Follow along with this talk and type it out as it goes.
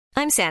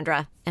I'm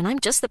Sandra, and I'm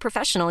just the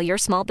professional your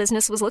small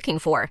business was looking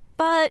for.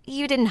 But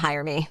you didn't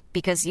hire me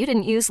because you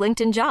didn't use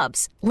LinkedIn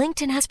Jobs.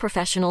 LinkedIn has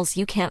professionals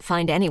you can't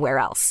find anywhere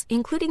else,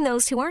 including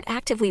those who aren't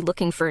actively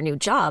looking for a new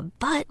job,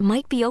 but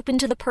might be open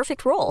to the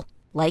perfect role,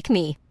 like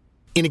me.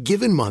 In a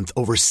given month,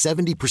 over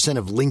 70%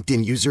 of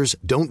LinkedIn users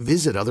don't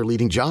visit other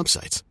leading job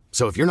sites.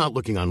 So if you're not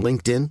looking on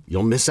LinkedIn,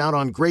 you'll miss out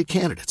on great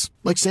candidates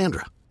like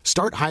Sandra.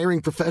 Start hiring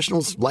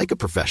professionals like a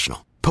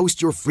professional.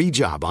 Post your free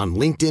job on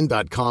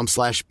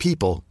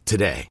linkedin.com/people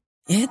today.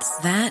 It's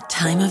that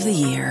time of the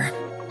year.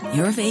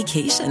 Your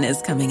vacation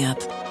is coming up.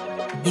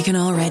 You can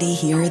already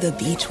hear the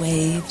beach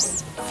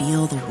waves,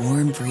 feel the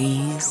warm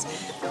breeze,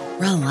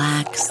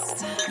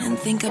 relax, and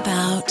think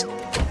about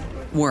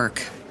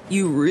work.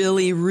 You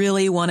really,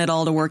 really want it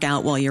all to work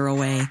out while you're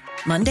away.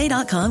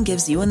 Monday.com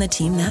gives you and the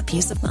team that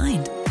peace of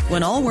mind.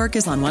 When all work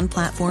is on one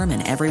platform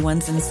and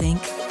everyone's in sync,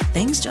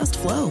 things just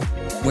flow.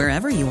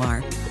 Wherever you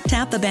are,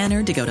 tap the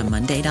banner to go to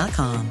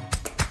Monday.com.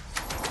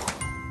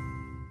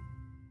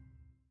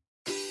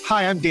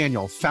 Hi, I'm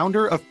Daniel,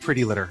 founder of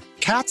Pretty Litter.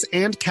 Cats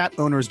and cat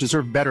owners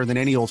deserve better than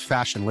any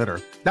old-fashioned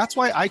litter. That's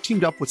why I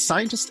teamed up with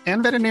scientists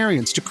and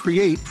veterinarians to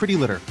create Pretty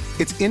Litter.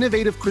 Its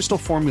innovative crystal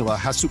formula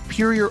has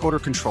superior odor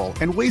control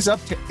and weighs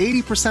up to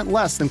 80%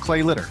 less than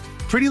clay litter.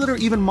 Pretty Litter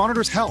even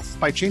monitors health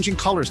by changing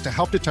colors to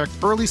help detect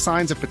early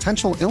signs of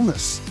potential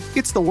illness.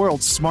 It's the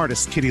world's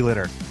smartest kitty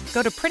litter.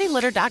 Go to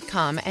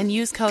prettylitter.com and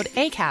use code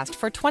ACAST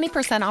for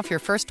 20% off your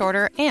first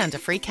order and a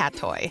free cat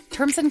toy.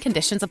 Terms and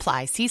conditions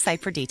apply. See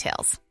site for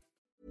details.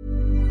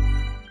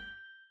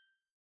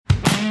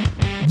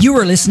 You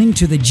are listening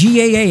to the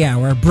GAA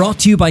Hour, brought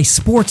to you by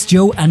Sports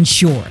Joe and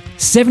Shore.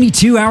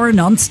 72-hour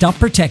non-stop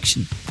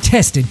protection,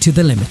 tested to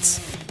the limits.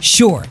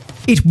 Sure,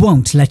 it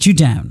won't let you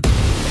down.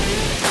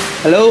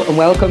 Hello and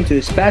welcome to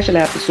a special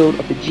episode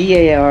of the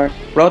GAR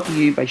brought to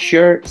you by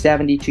Sure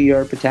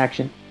 72-hour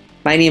protection.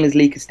 My name is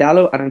Lee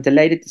Costello and I'm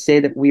delighted to say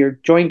that we are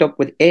joined up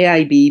with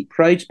AIB,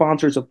 proud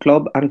sponsors of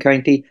club and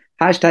county,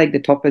 hashtag the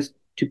toughest,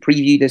 to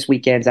preview this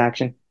weekend's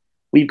action.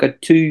 We've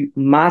got two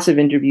massive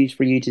interviews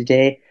for you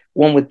today,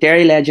 one with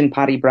Derry legend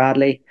Paddy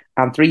Bradley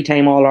and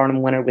three-time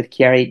All-Ireland winner with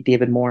Kerry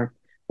David Moran.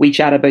 We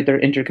chat about their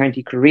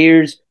inter-county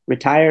careers,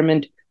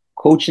 retirement,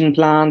 coaching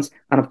plans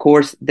and of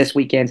course this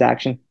weekend's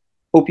action.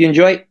 Hope you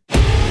enjoy.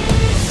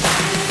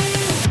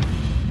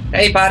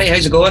 Hey Paddy,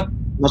 how's it going?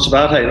 Not so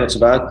bad, hey, not so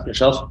bad.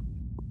 Yourself?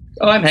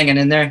 Oh, I'm hanging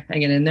in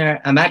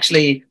there. I'm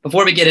actually,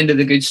 before we get into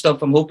the good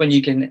stuff, I'm hoping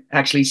you can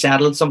actually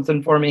settle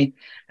something for me.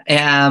 Do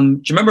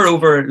you remember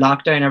over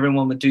lockdown,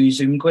 everyone would do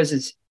Zoom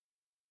quizzes?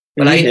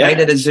 Well, I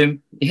did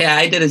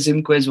a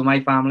Zoom quiz with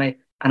my family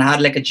and I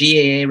had like a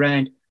GAA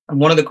round.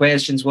 And one of the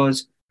questions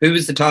was, who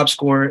was the top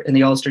scorer in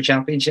the Ulster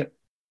Championship?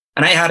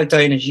 And I had it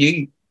down as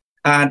you.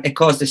 And it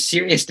caused a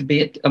serious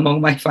debate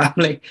among my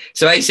family.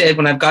 So I said,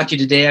 when I've got you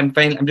today, I'm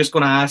just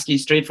going to ask you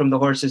straight from the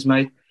horse's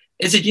mouth.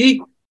 Is it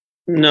you?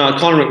 No,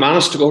 Conor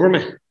McManus took over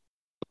me.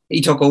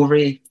 He took over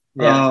you?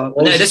 Yeah.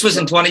 No, this was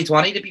in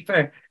 2020, to be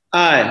fair.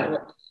 Aye,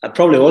 it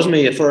probably was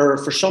me. For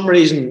some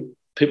reason,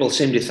 people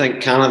seem to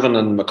think Canavan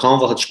and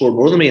McConville had scored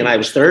more than me and I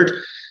was third.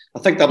 I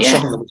think that was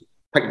something that was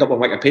picked up on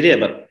Wikipedia,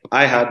 but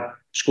I had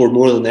scored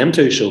more than them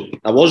two. So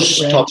I was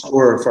top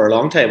scorer for a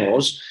long time, I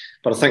was.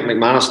 But I think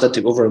McManus did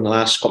take over in the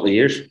last couple of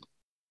years.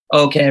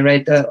 Okay,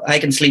 right. I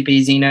can sleep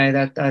easy now.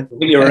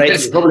 You're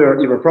right.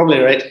 You were probably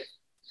right.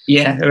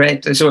 Yeah,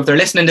 right. So if they're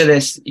listening to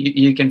this,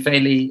 you can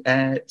finally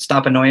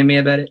stop annoying me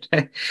about it.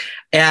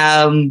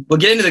 We'll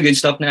get into the good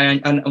stuff now,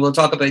 and we'll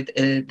talk about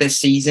this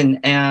season.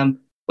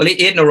 Well,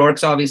 Aidan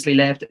O'Rourke's obviously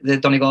left the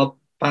Donegal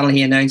panel.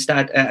 He announced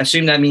that. I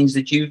assume that means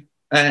that you've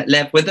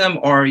left with them,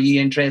 or are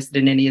you interested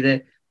in any of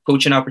the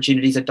coaching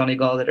opportunities at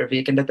Donegal that are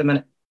vacant at the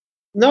minute?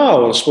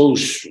 No, I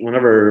suppose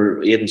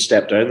whenever Aidan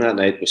stepped down that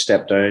night, we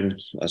stepped down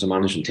as a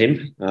management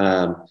team.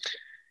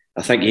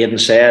 I think Aidan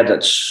said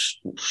that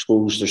I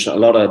suppose there's a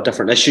lot of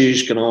different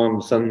issues going on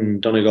within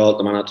Donegal at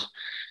the minute,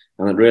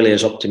 and it really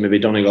is up to maybe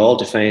Donegal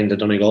to find a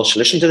Donegal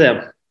solution to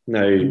them.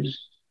 Now,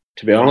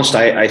 to be honest,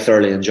 I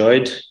thoroughly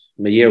enjoyed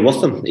my year with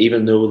them,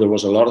 even though there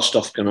was a lot of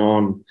stuff going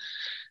on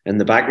in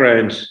the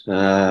background.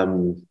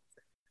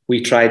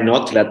 We tried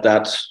not to let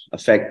that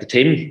affect the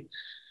team,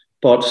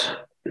 but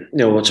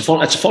it's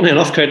a funny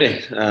enough county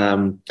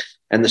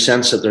in the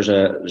sense that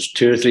there's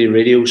 2 or 3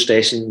 radio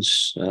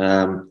stations.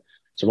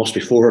 There must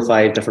be 4 or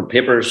 5 different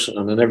papers,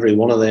 and in every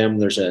one of them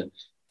there's a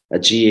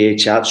GA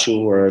chat show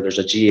or there's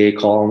a GA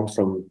column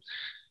from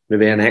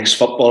maybe an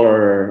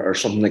ex-footballer or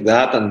something like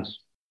that, and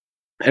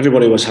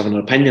everybody was having an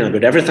opinion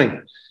about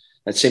everything.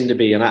 It seemed to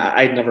be, and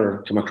I'd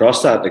never come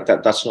across that. Like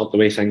that's not the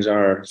way things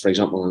are, for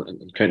example,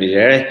 in County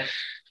Derry.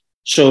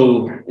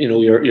 So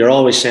you're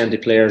always saying to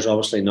players,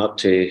 obviously, not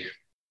to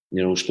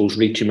suppose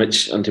read too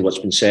much into what's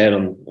been said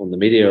on the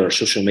media or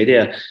social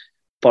media.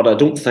 But I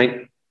don't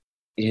think,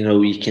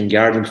 you can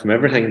guard them from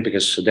everything,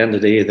 because at the end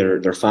of the day,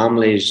 their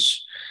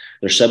families,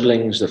 their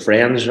siblings, their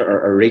friends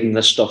are reading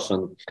this stuff.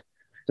 And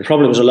there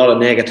probably was a lot of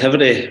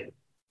negativity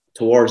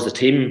towards the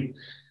team,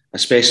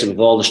 especially with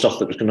all the stuff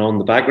that was going on in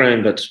the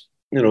background. But,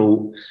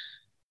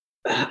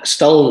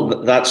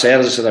 Still, that said,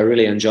 as I said, I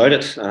really enjoyed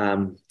it.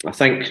 I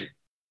think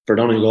for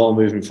Donegal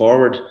moving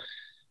forward,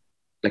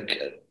 like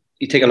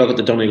you take a look at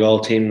the Donegal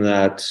team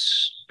that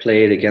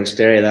played against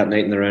Derry that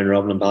night in the round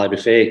robin in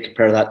Ballybuffet,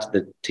 compare that to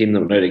the team that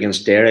went out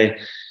against Derry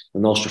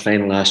in the Ulster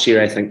final last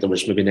year. I think there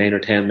was maybe 9 or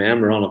 10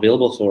 men were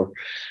unavailable for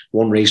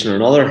one reason or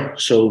another.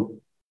 So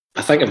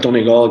I think if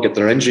Donegal get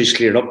their injuries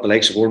cleared up, the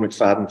likes of Owen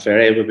McFadden,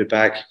 Ferry will be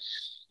back.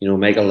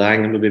 Michael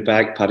Langan will be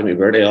back. Paddy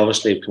Bradley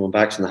obviously coming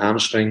back from the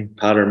hamstring.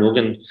 Pater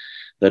Mogan,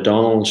 the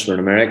Donalds were in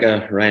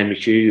America. Ryan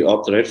McHugh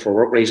opted out for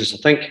work reasons. I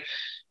think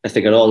if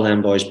they get all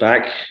them boys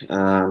back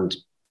and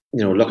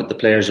look at the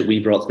players that we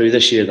brought through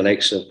this year, the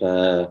likes of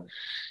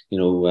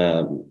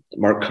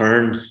Mark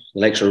Kern,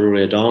 the likes of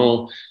Rory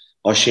O'Donnell,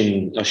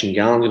 Oisin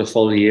Gallen got a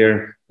full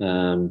year,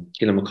 Keelan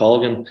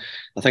McColgan.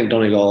 I think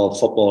Donegal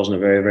football is in a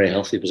very, very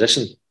healthy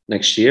position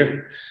next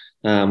year.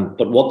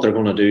 But what they're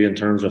going to do in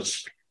terms of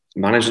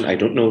management, I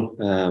don't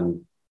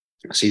know.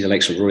 I see the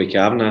likes of Rory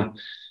Kavanagh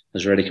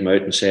has already come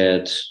out and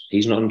said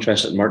he's not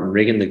interested. Martin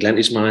Regan, the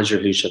Glenties manager,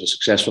 who's had a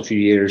successful few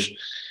years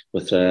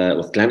with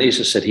Glenties,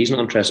 has said he's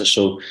not interested.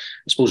 So I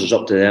suppose it's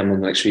up to them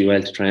in the next few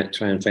while to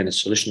try and find a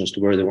solution as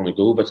to where they want to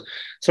go. But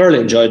thoroughly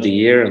enjoyed the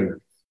year,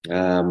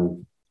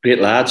 and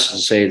great lads. As I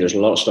say, there's a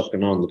lot of stuff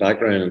going on in the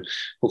background, and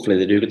hopefully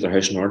they do get their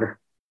house in order.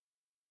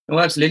 Oh,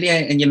 absolutely.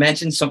 And you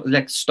mentioned some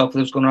like stuff that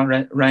was going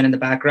on around in the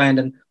background,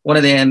 and one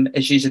of the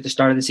issues at the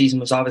start of the season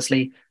was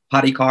obviously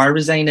Paddy Carr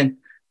resigning.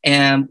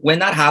 When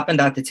that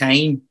happened at the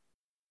time,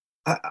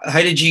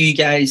 how did you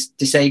guys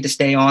decide to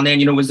stay on there?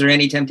 And, was there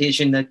any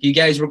temptation that you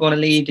guys were going to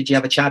leave? Did you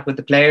have a chat with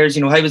the players?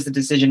 How was the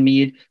decision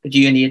made that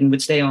you and Aidan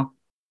would stay on?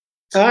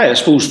 I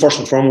suppose first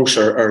and foremost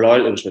our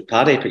loyalty was with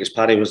Paddy, because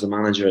Paddy was the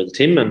manager of the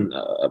team, and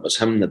it was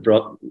him that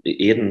brought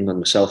Aidan and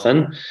myself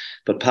in.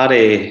 But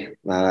Paddy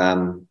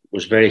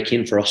was very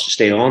keen for us to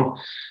stay on.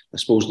 I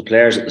suppose the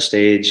players at the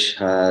stage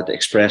had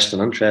expressed an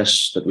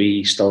interest that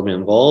we still be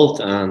involved,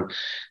 and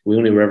we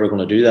only were ever going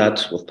to do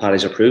that with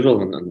Paddy's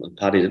approval, and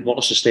Paddy didn't want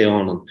us to stay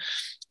on. And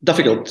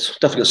difficult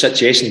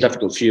situation,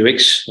 difficult few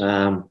weeks.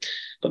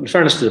 But in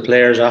fairness to the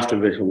players, after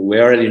we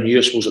already knew,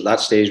 I suppose at that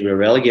stage we were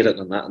relegated,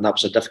 and that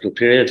was a difficult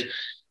period.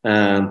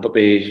 But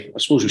I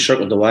suppose we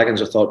circled the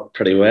wagons, I thought,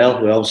 pretty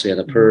well. We obviously had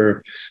a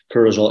poor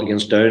result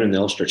against Down in the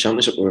Ulster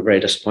Championship. We were very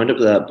disappointed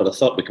with that, but I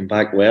thought we come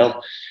back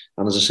well.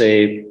 And as I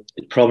say,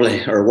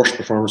 probably our worst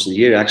performance of the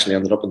year actually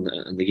ended up in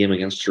the game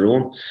against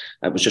Tyrone.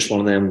 It was just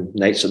one of them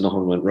nights that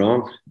nothing went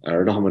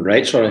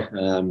right. Sorry.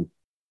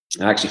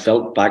 I actually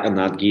felt back in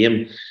that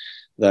game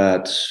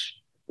that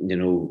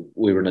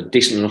we were in a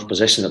decent enough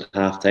position at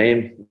half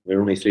time. We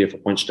were only 3 or 4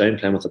 points down,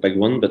 playing with a big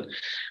one, but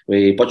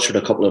we butchered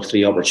a couple of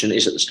 3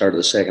 opportunities at the start of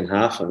the second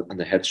half, and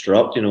the heads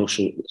dropped.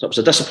 So it was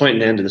a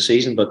disappointing end of the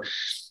season. But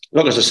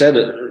look, as I said,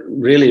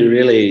 really,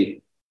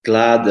 really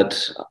glad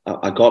that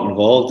I got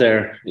involved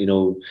there. There's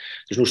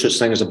no such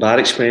thing as a bad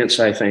experience,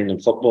 I find, in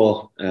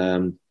football.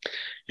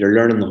 You're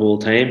learning the whole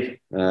time.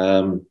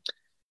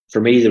 For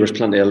me, there was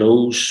plenty of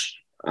lows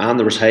and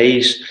there was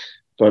highs,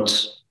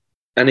 but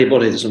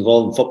anybody that's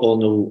involved in football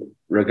know,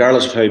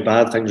 regardless of how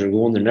bad things are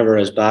going, they're never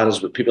as bad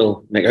as what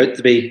people make out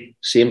to be.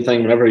 Same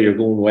thing whenever you're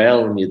going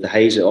well, and you have the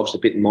highs, obviously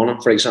beating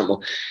Monaghan, for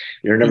example,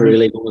 you're never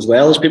really going as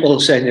well as people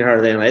saying you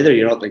are then either.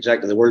 You're not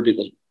exactly the world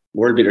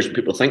beaters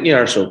people think you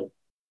are. So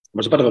it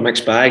was a bit of a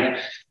mixed bag.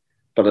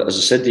 But as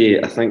I said to you,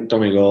 I think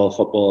Donegal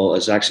football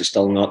is actually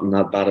still not in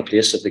that bad a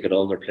place if they get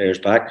all their players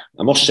back.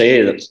 I must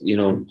say that,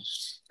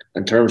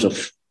 in terms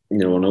of, I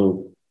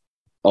know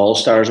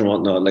all-stars and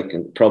whatnot, like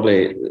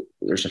probably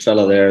there's a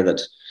fella there that,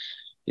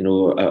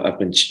 I've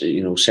been,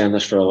 saying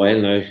this for a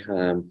while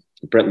now.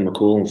 Brenton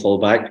McCole in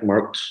full-back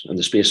marked in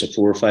the space of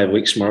 4 or 5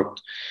 weeks,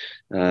 marked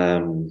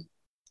Shane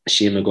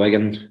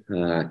McGuigan,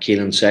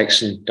 Keelan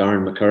Sexton,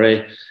 Darren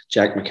McCurry,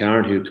 Jack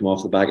McCarron, who come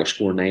off the back of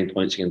scoring 9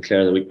 points against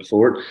Clare the week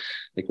before.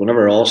 Like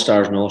whenever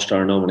All-Stars and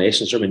All-Star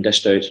nominations are being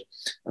dished out,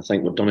 I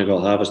think what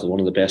Donegal have is one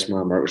of the best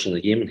man markers in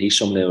the game, and he's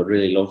somebody I would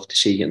really love to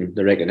see getting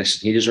the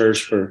recognition he deserves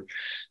for,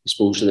 I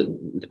suppose,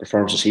 the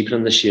performances he put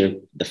in this year.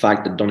 The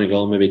fact that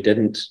Donegal maybe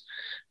didn't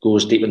go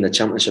as deep in the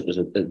championship as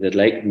they'd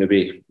like,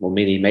 maybe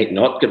he might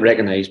not get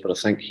recognised, but I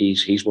think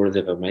he's worthy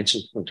of a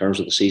mention in terms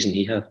of the season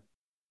he had.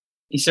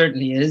 He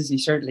certainly is.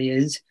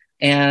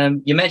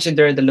 You mentioned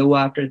there the low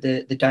after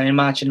the Down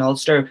match in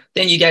Ulster.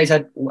 Then you guys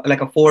had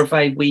like a 4 or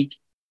 5 week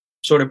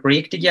sort of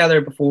break together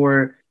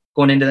before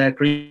going into that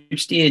group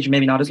stage.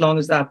 Maybe not as long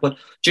as that, but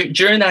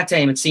during that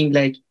time, it seemed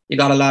like you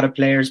got a lot of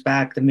players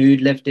back. The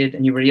mood lifted,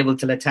 and you were able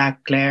to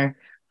attack Clare.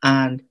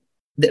 And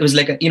it was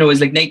like it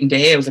was like night and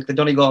day. It was like the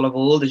Donegal of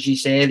old, as you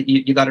said.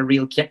 You got a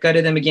real kick out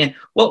of them again.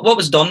 What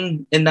was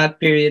done in that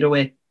period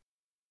away?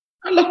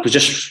 Look, we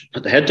just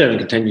put the head down and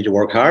continued to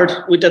work hard.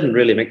 We didn't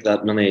really make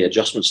that many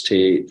adjustments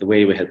to the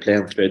way we had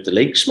played throughout the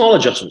league. Small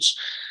adjustments.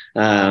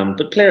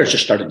 But players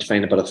just started to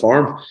find a bit of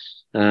form.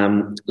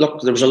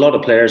 Look, there was a lot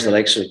of players, the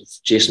likes of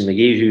Jason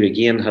McGee, who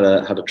again had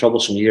a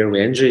troublesome year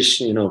with injuries.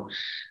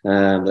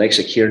 The likes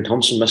of Kieran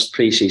Thompson missed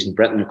pre-season.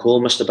 Brenton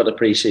McCole missed a bit of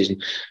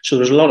pre-season. So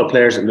there's a lot of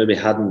players that maybe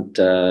hadn't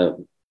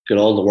got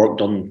all the work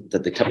done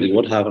that they typically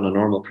would have in a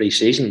normal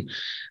pre-season.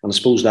 And I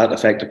suppose that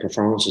affected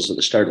performances at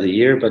the start of the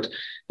year. But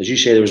as you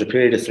say, there was a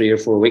period of 3 or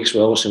 4 weeks. We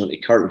obviously went to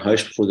Carton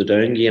House before the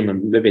Down game,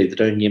 and maybe the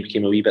Down game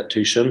came a wee bit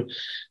too soon.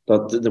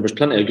 But there was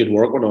plenty of good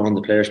work going on.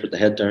 The players put the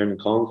head down in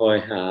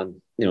Convoy,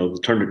 and they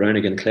turned it around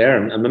against Clare.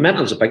 And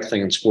momentum's a big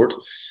thing in sport,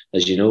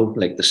 as you know.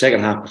 Like the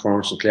second half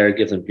performance in Clare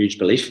gave them huge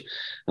belief,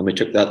 and we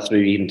took that through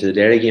even to the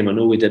Derry game. I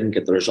know we didn't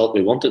get the result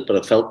we wanted, but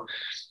I felt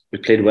we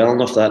played well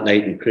enough that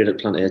night and created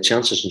plenty of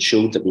chances and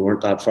showed that we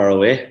weren't that far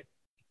away.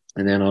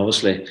 And then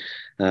obviously,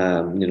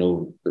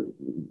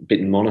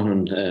 beating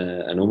Monaghan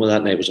and Oma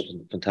that night was a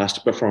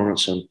fantastic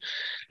performance. And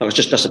it was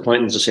just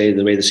disappointing to say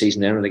the way the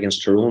season ended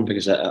against Tyrone,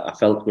 because I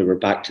felt we were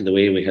back to the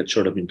way we had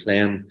sort of been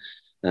playing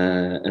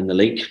in the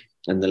league.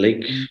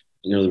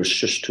 There was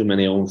just too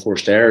many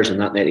unforced errors.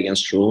 And that night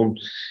against Tyrone,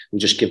 we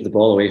just give the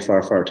ball away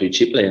far, far too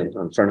cheaply.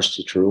 And fairness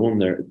to Tyrone,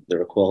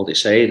 they're a quality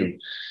side.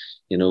 And,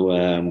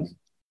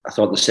 I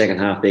thought the second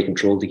half they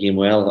controlled the game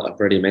well. I've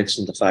already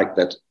mentioned the fact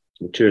that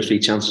 2 or 3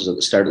 chances at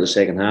the start of the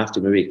second half to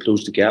maybe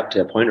close the gap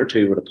to a point or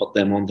two would have put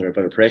them under a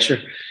bit of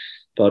pressure.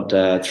 But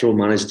Tyrone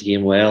managed the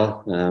game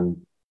well,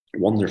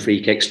 won their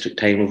free kicks, took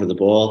time over the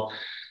ball,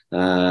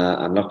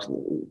 and look,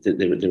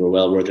 they were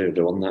well worthy of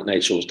the win that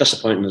night. So it was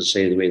disappointing to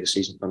say the way the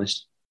season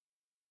finished.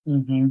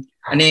 Mm-hmm.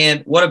 And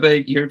then what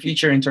about your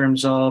future in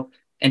terms of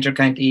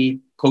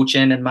inter-county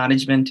coaching and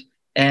management?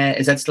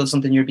 Is that still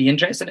something you'd be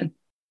interested in?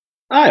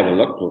 Well,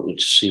 look, we'll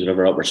see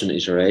whatever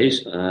opportunities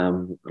arise.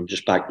 I'm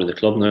just back with the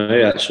club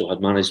now. So I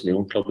had managed my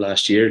own club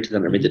last year to the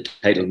intermediate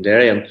title in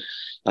Derry, and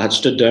I had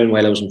stood down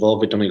while I was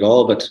involved with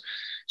Donegal. But I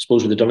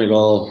suppose with the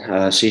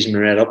Donegal season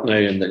right up now,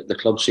 and the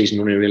club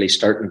season only really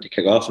starting to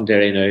kick off in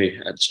Derry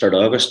now at the start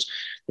of August,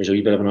 there's a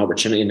wee bit of an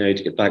opportunity now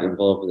to get back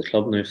involved with the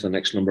club now for the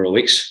next number of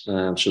weeks.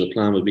 So the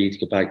plan would be to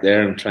get back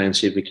there and try and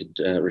see if we could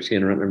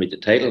retain our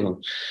intermediate title,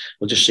 and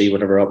we'll just see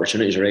whatever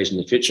opportunities arise in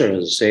the future.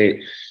 As I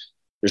say,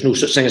 there's no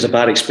such thing as a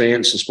bad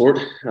experience in sport.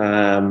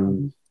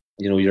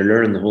 You're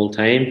learning the whole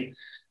time.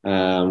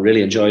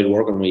 Really enjoyed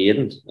working with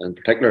Aidan, in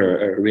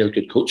particular, a real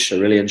good coach. I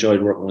really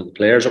enjoyed working with the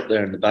players up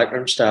there and the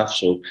background staff.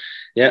 So,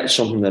 yeah, it's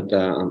something that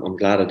I'm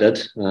glad I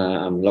did.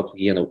 I'm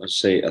lucky again.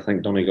 I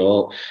think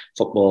Donegal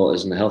football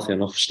is in a healthy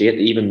enough state,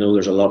 even though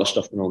there's a lot of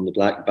stuff going on in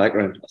the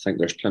background. I think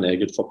there's plenty of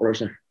good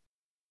footballers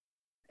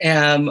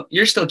there.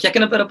 You're still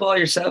kicking a bit of ball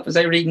yourself. Was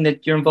I reading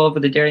that you're involved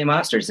with the Derry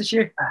Masters this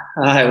year?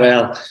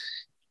 Well,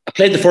 I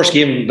played the first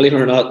game, believe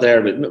it or not,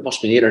 there, but it must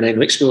have been 8 or 9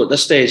 weeks ago at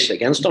this stage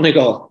against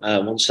Donegal,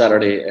 one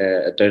Saturday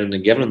down in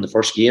Dungiven in the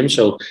first game.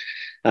 So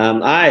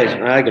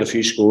I got a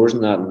few scores in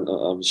that, and I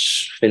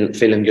was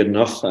feeling good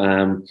enough.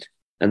 In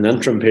the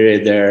interim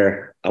period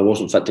there, I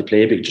wasn't fit to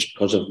play just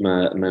because of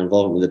my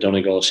involvement with the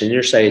Donegal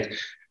senior side.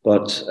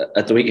 But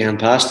at the weekend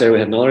past there, we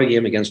had another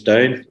game against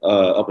Down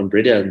up in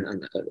Breda,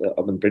 and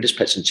up in Breda's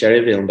pitch in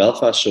Cherryvale in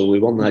Belfast. So we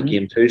won that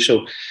game too.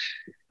 So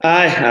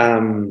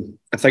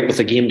I think with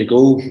a game to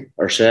go,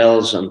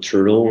 ourselves and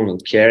Tyrone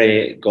and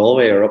Kerry,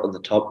 Galway are up in the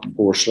top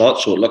 4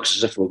 slots. So it looks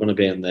as if we're going to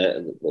be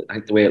I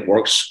think the way it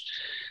works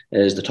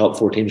is the top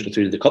 4 teams go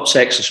through to the cup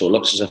section. So it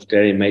looks as if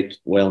Derry might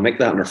well make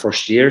that in their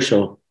first year.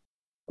 So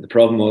the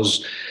problem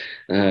was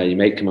you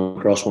might come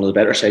across one of the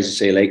better sides,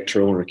 say like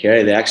Tyrone or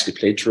Kerry. They actually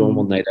played Tyrone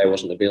one night. I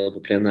wasn't available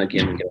playing that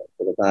game and get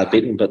a bad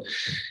beating. But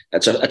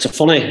it's a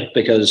funny,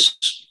 because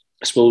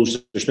I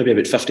suppose there's maybe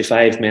about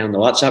 55 men in the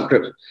WhatsApp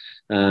group.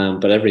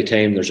 But every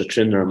time there's a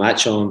tune or a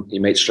match on,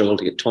 you might struggle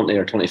to get 20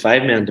 or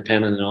 25 men,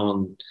 depending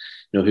on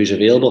who's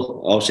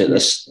available. Obviously, at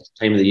this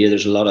time of the year,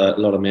 there's a lot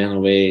of men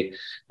away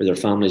with their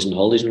families and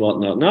holidays and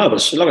whatnot. No, but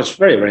it's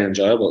very, very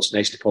enjoyable. It's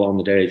nice to pull on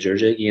the Derry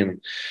jersey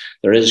again.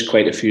 There is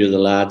quite a few of the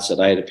lads that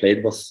I had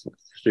played with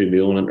through my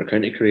own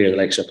inter-county career, the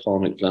likes of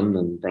Paul McFlynn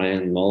and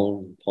Brian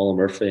Mullen, Paul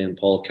Murphy and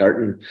Paul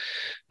Carton.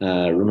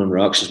 Ronan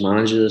Rocks is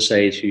manager of the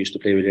side, who used to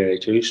play with Derry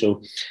too.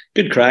 So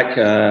good crack,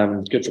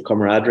 good for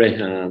camaraderie,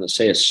 and I'd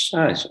say it's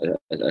just a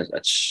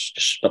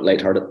bit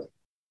lighthearted.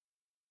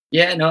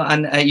 Yeah, no,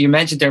 and you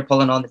mentioned they're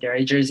pulling on the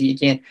Derry jersey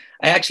again.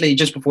 I actually,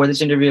 just before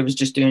this interview, I was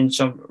just doing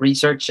some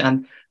research,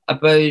 and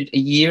about a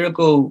year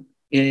ago,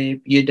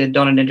 you'd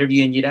done an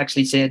interview, and you'd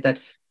actually said that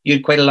you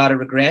had quite a lot of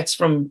regrets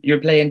from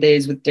your playing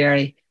days with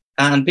Derry.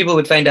 And people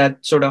would find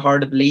that sort of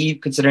hard to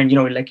believe, considering,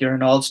 like you're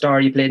an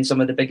all-star, you played in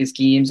some of the biggest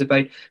games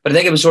but I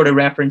think it was sort of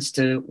reference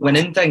to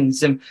winning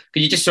things. Could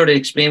you just sort of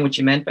explain what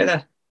you meant by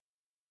that?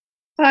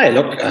 Hi,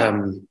 look,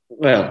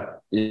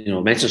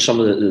 mention some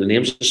of the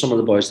names of some of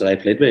the boys that I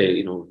played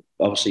with.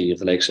 Obviously you have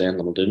the likes of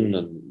Enda Muldoon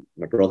and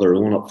my brother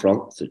Owen up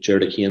front,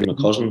 Jared Kane, my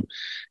cousin,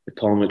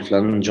 Paul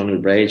McFlynn, Johnny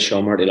McBride,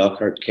 Sean Marty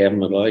Lockhart, Kevin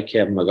McGoy,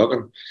 Kevin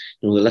McGuckin.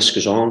 The list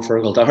goes on,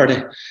 Fergal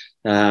Doherty.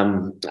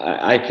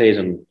 I played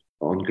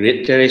on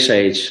great Derry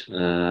sides.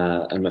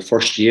 In my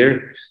first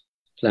year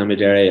playing with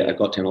Derry, I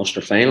got to an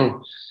Ulster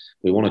final.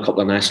 We won a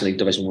couple of National League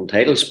Division 1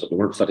 titles, but we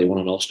weren't fit to win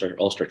an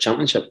Ulster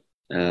Championship.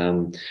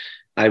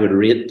 I would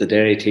rate the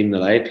Derry team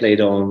that I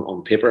played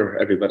on paper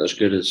every bit as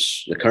good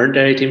as the current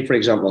Derry team, for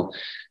example.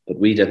 But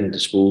we didn't, I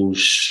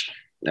suppose,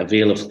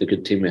 avail of the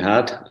good team we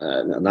had,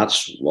 and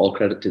that's all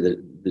credit to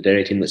the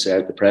Derry team that's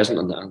out at the present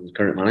and the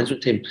current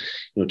management team.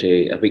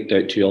 To have eked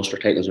out 2 Ulster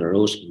titles in a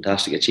row is a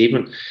fantastic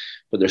achievement.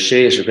 But there's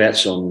serious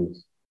regrets on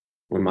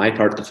my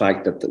part, the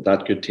fact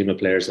that good team of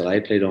players that I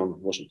played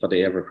on wasn't fit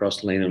to ever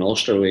across the line in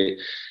Ulster. We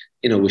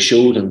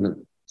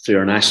showed through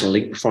our National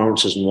League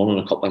performances and won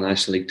a couple of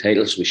National League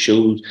titles. We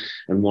showed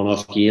in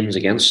one-off games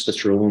against the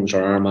Tyrones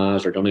or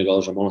Armaghs or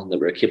Donegals or Monaghan that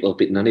we were capable of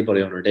beating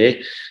anybody on our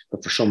day.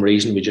 But for some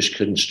reason, we just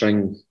couldn't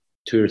string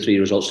 2 or 3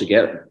 results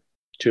together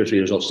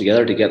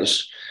to get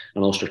us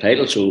an Ulster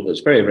title. So it's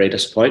very, very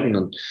disappointing.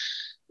 And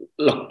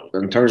look,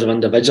 in terms of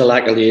individual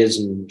accolades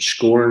and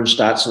scoring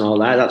stats and all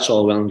that, that's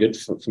all well and good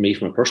for me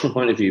from a personal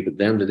point of view. But at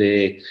the end of the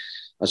day,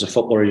 as a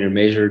footballer, you're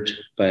measured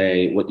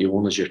by what you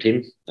won as your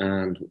team.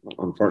 And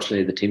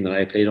unfortunately, the team that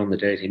I played on, the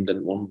Derry team,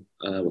 didn't win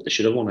what they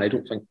should have won, I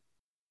don't think.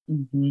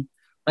 Mm-hmm.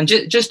 And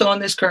just on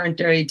this current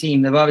Derry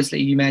team, they've obviously,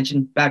 you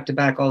mentioned,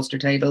 back-to-back Ulster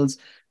titles.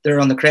 They're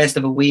on the crest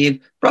of a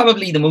wave.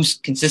 Probably the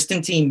most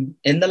consistent team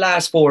in the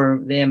last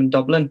 4, them in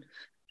Dublin.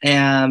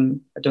 I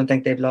don't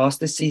think they've lost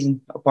this season,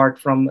 apart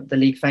from the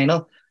league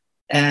final.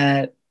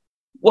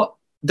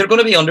 They're going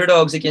to be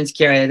underdogs against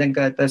Kerry. I think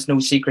that's no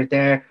secret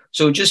there.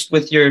 So just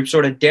with your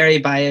sort of Derry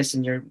bias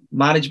and your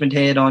management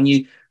head on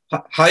you,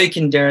 how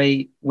can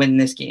Derry win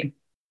this game?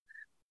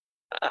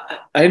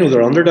 I know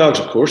they're underdogs,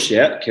 of course,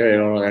 yeah. Kerry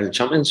are All-Ireland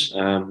champions.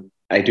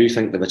 I do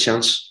think they have a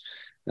chance.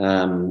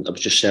 I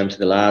was just saying to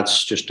the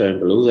lads just down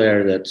below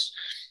there that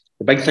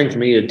the big thing for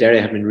me that Derry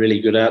have been really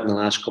good at in the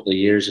last couple of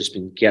years has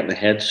been getting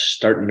ahead,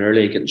 starting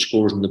early, getting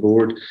scores on the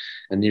board,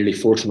 and nearly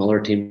forcing other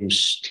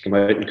teams to come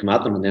out and come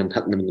at them and then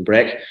hitting them in the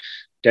break.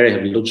 Derry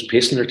have loads of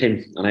pace in their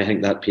team, and I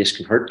think that pace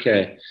can hurt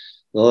Kerry.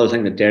 The other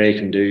thing that Derry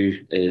can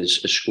do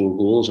is score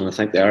goals, and I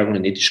think they are going to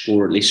need to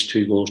score at least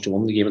 2 goals to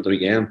win the game at the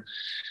weekend.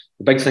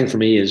 The big thing for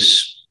me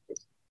is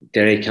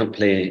Derry can't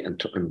play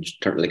and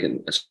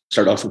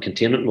start off in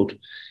containment mode.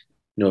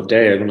 If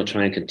Derry are going to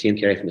try and contain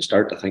Kerry from the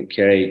start, I think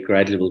Kerry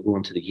gradually will go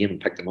into the game and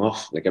pick them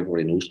off. Like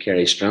everybody knows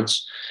Kerry's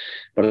strengths.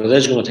 But it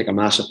is going to take a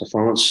massive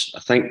performance.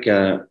 I think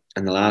in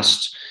the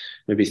last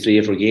maybe 3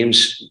 or 4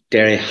 games,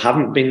 Derry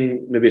haven't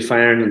been maybe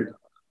firing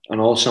on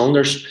all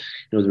cylinders.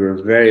 They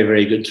were very,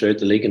 very good throughout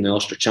the league in the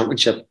Ulster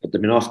Championship, but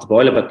they've been off the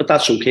boil a bit. But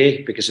that's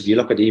okay, because if you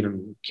look at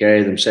even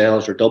Kerry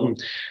themselves or Dublin,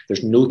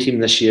 there's no team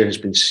this year has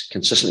been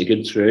consistently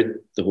good throughout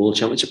the whole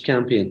championship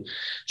campaign.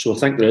 So I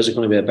think there is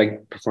going to be a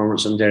big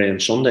performance in Derry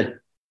on Sunday.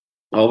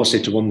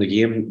 Obviously, to win the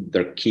game,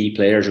 their key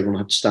players are going to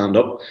have to stand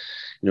up.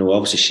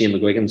 Obviously Shane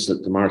McGuigan's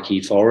the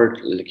marquee forward.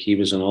 Like, he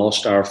was in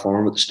all-star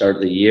form at the start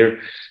of the year.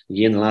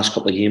 Again, the last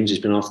couple of games he's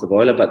been off the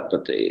boil a bit,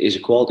 but he's a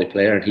quality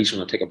player and he's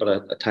going to take a bit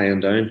of tying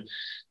down.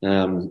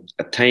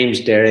 At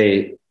times,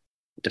 Derry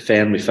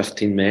defend with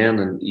 15 men,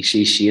 and you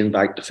see Shane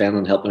back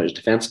defending, helping out his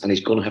defence, and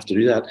he's going to have to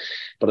do that.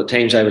 But at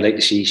times, I would like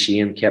to see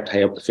Shane kept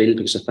high up the field,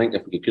 because I think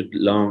if we get good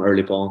long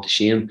early ball into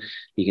Shane,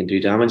 he can do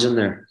damage in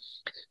there.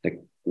 Like,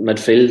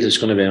 midfield is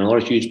going to be another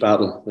huge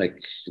battle.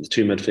 Like, the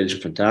 2 midfields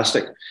are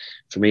fantastic.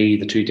 For me,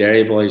 the 2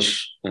 Derry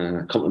boys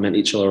complement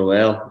each other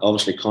well.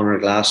 Obviously, Conor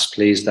Glass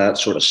plays that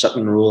sort of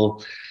sitting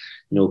role,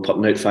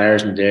 putting out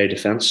fires in the Derry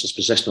defence. His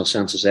positional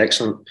sense is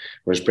excellent,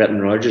 whereas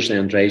Bretton Rodgers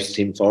then drives the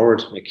team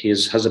forward. Like,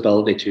 his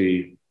ability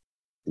to,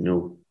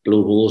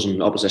 blow holes in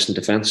opposition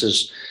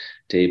defences,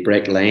 to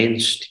break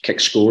lines, to kick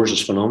scores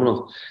is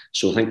phenomenal.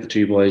 So I think the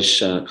 2 boys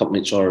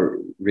complement each other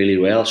really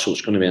well. So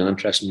it's going to be an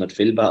interesting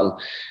midfield battle.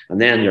 And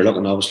then you're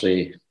looking,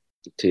 obviously,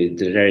 to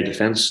the Derry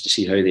defence to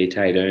see how they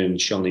tie down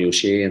Seanie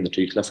O'Shea and the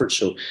 2 Cliffords.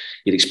 So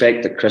you'd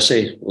expect that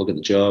Chrissy will get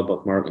the job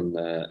of Mark and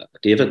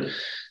David.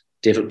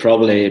 David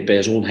probably, by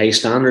his own high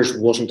standards,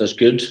 wasn't as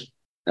good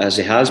as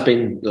he has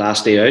been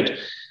last day out,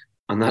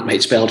 and that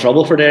might spell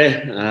trouble for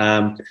Derry.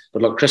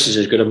 But look, Chris is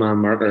as good a man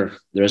marker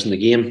there is in the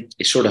game.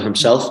 He sort of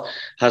himself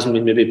hasn't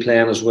been maybe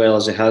playing as well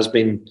as he has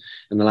been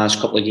in the last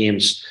couple of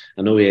games.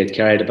 I know he had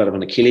carried a bit of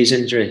an Achilles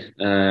injury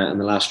in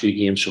the last few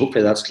games, so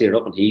hopefully that's cleared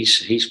up and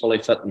he's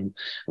fully fit and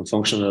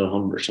functioning at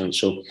 100%.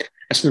 So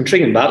it's an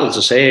intriguing battle, as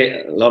I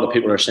say. A lot of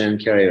people are saying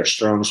Kerry are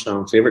strong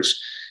favourites.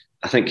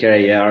 I think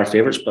Kerry are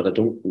favourites, but I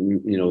don't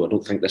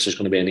think this is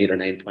going to be an 8 or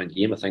 9 point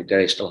game. I think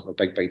Derry still have a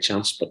big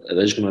chance, but it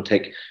is going to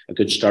take a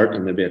good start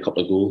and maybe a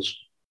couple of goals.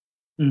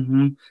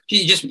 Mm-hmm.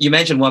 You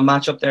mentioned one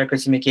match up there,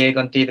 Chrissy McKaigue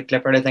on David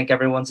Clifford. I think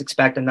everyone's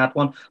expecting that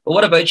one. But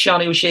what about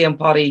Seanie O'Shea and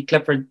Paddy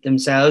Clifford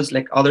themselves?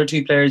 Like, other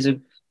 2 players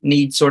who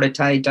need sort of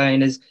tied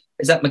down. Is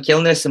that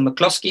McIlness and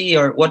McCluskey,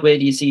 or what way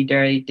do you see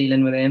Derry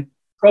dealing with him?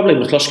 Probably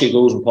McCluskey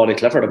goes and Paddy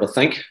Clifford, I would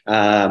think.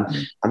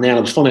 And then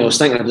it was funny, I was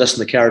thinking of this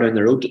in the car down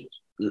the road.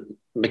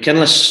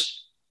 McInnes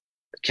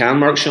can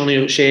mark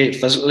Seanie O'Shea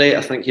physically.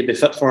 I think he'd be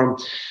fit for him.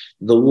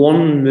 The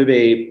one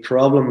maybe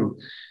problem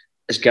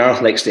is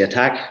Gareth likes to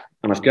attack,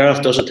 and if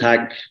Gareth does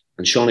attack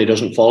and Seanie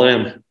doesn't follow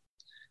him,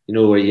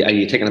 are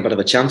you taking a bit of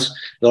a chance?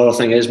 The other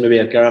thing is, maybe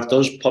if Gareth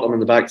does put him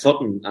in the back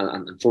foot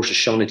and forces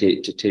Seanie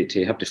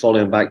to have to follow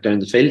him back down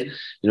the field,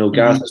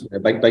 Gareth has been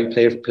a big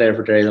player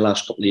for Derry the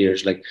last couple of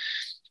years. Like,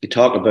 you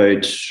talk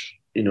about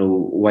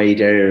why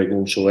Derry are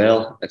going so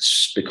well.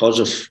 It's because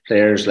of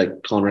players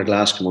like Conor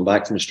Glass coming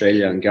back from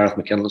Australia and Gareth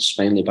McKinless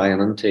finally buying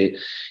into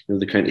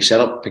the county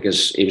setup,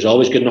 because he was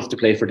always good enough to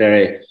play for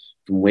Derry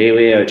from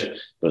way out,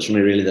 but it's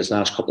only really this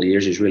last couple of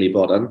years he's really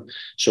bought in.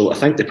 So I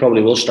think they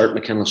probably will start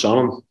McKinless on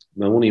him.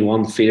 My only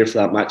one fear for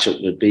that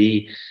matchup would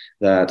be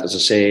that, as I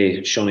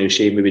say, Seanie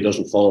O'Shea maybe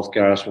doesn't fall with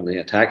Gareth when he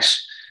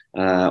attacks.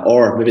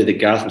 Or maybe the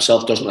Gareth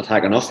himself doesn't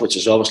attack enough, which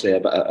is obviously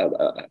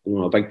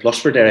a big plus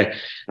for Derry,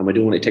 and we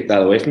don't want to take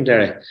that away from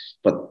Derry.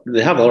 But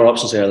they have other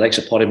options there, like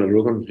Paddy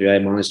McGrogan, who I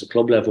managed at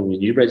club level with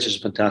Newbridge, is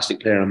a fantastic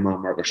player and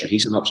man marker, so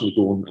he's an option to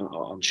go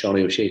on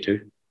Seanie O'Shea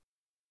too.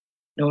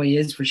 No, he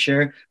is for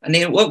sure. And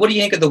then what do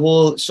you think of the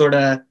whole sort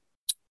of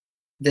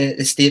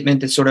the statement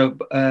that sort of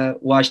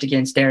washed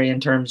against Derry in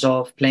terms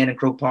of playing in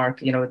Croke Park?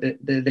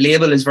 The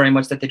label is very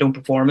much that they don't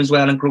perform as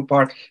well in Croke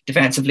Park.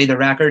 Defensively, the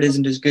record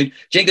isn't as good. Do you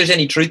think there's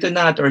any truth in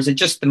that, or is it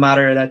just the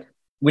matter that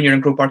when you're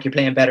in Croke Park, you're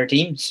playing better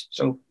teams?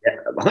 So yeah,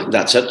 I think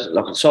that's it.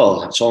 Look, it's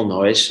all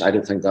noise. I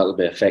don't think that'll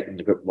be affecting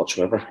the group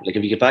whatsoever. Like,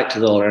 if you get back to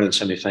the All-Ireland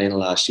semi-final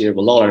last year,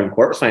 well, All-Ireland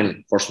quarter-final,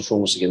 first and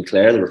foremost against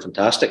Clare, they were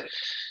fantastic.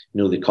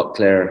 They cut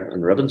Clare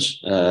and ribbons.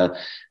 And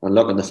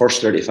look, in the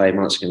first 35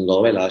 minutes against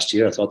Galway last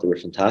year, I thought they were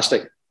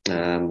fantastic.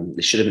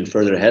 They should have been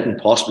further ahead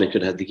and possibly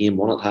could have had the game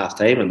won at half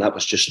time, and that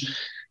was just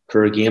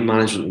poor game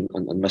management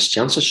and missed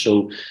chances.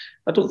 So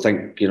I don't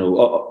think,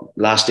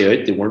 last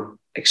day out they weren't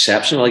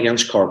exceptional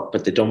against Cork,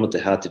 but they done what they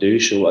had to do.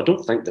 So I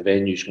don't think the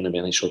venue is going to be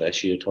any sort of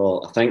issue at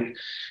all. I think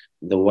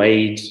the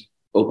wide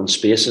open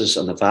spaces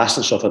and the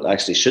vastness of it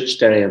actually suits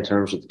Derry in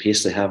terms of the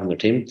pace they have in their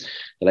team.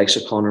 The likes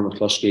of Conor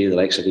McCluskey, the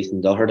likes of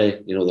Ethan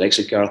Doherty, the likes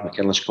of Gareth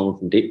McKinless coming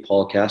from deep,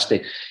 Paul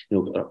Cassidy,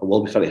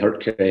 will be fairly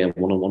hurt Kerry in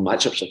one-on-one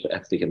matchups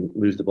if they can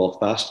move the ball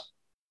fast.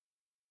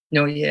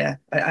 No, yeah,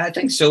 I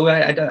think so.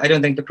 I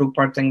don't think the Croke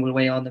Park thing will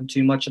weigh on them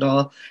too much at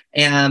all.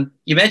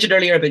 You mentioned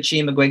earlier about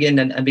Shane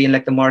McGuigan and being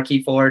like the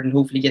marquee forward and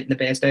hopefully getting the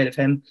best out of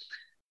him.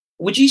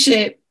 Would you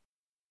say,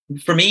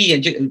 for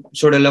me,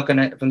 sort of looking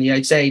at it from the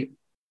outside,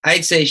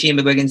 I'd say Shane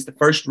McGuigan's the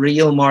first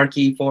real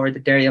marquee forward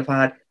that Derry have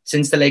had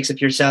since the likes of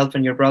yourself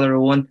and your brother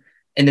Owen,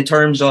 in the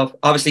terms of,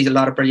 obviously a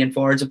lot of brilliant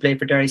forwards have played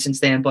for Derry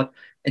since then, but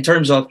in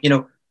terms of,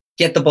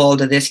 get the ball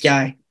to this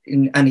guy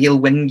and he'll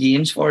win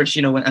games for us,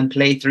 and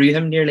play through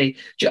him nearly.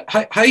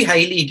 How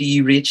highly do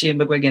you rate Shane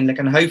McGuigan?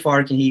 And how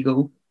far can he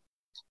go?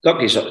 Look,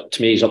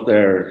 to me, he's up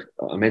there.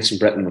 I mentioned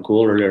Brenton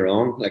McCole earlier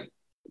on.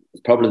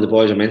 Probably the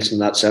boys I mentioned in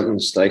that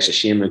sentence, the likes of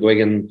Shane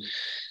McGuigan,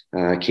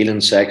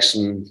 Keelan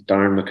Sexton,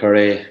 Darren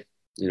McCurry,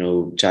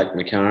 Jack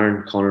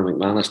McCarn, Conor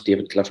McManus,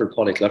 David Clifford,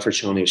 Paddy Clifford,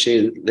 Seanie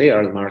O'Shea, they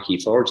are the marquee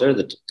forwards. They're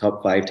the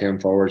top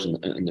 5-10 forwards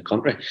in the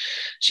country.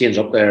 Shane's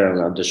up there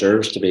and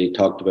deserves to be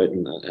talked about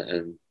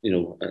in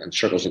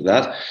circles like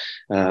that.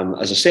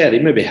 As I said, he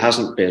maybe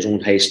hasn't, by his own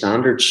high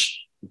standards,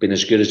 been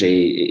as good as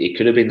he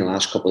could have been the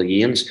last couple of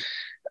games.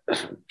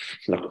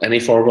 Look,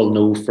 any forward will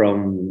know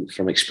from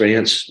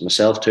experience,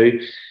 myself too,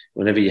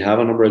 whenever you have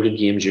a number of good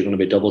games, you're going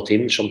to be double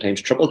teamed, sometimes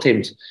triple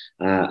teamed.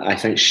 I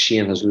think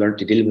Shane has learned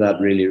to deal with that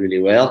really, really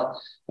well.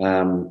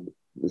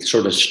 The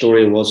sort of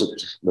story was at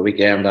the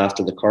weekend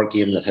after the Cork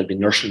game that had been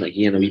nursing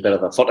again a wee bit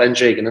of a foot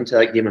injury going into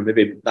that game, and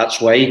maybe that's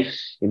why he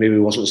maybe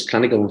wasn't as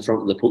clinical in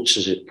front of the post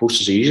as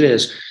he usually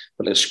is.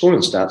 But his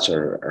scoring stats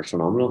are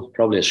phenomenal.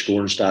 Probably his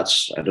scoring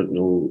stats, I don't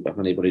know if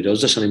anybody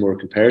does this anymore,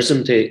 compares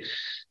them to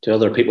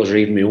other people's, or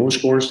even my own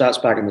scoring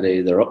stats back in the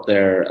day. They're up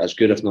there as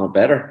good, if not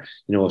better.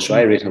 So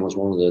I rate him as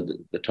one of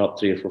the top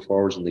 3 or 4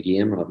 forwards in the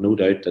game, and I've no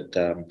doubt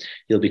that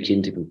he'll be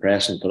keen to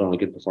impress and put on a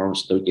good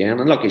performance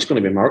again. And look, he's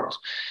going to be marked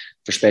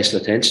for special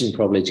attention.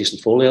 Probably Jason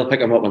Foley will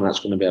pick him up, and that's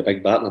going to be a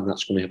big battle, and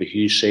that's going to have a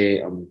huge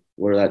say on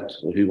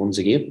who wins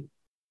the game.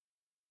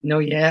 No,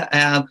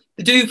 yeah.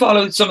 They do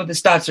follow some of the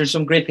stats. There's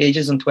some great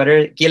pages on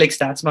Twitter. Gaelic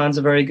Statsman's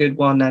a very good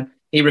one, and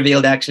he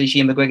revealed actually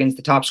Shane McGuigan's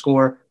the top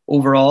scorer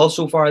overall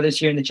so far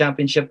this year in the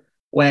championship,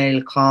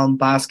 while Colm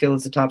Baskill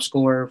is the top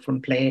scorer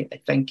from play, I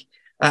think,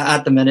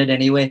 at the minute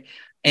anyway.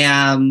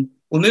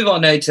 We'll move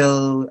on now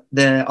to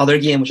the other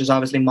game, which is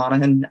obviously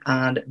Monaghan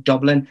and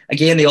Dublin.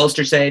 Again, the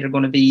Ulster side are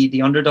going to be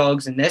the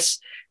underdogs in this.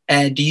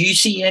 Do you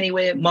see any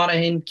way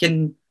Monaghan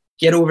can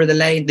get over the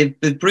line?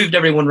 They've proved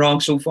everyone wrong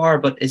so far,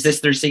 but is this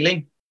their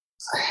ceiling?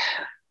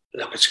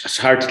 Look, it's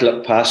hard to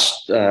look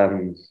past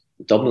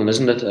Dublin,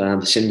 isn't it?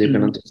 They seem they've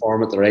been into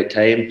form at the right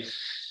time.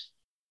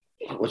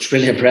 What's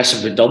really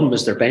impressive with Dublin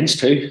is their bench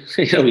too.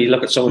 You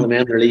look at some of the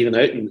men they're leaving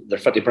out and they're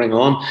fit to bring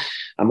on.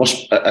 I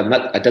must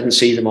admit, I didn't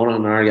see them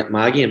on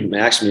my game.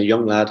 Actually, a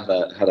young lad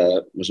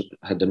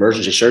had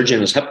emergency surgery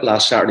in his hip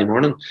last Saturday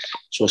morning.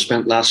 So I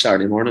spent last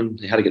Saturday morning,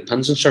 he had to get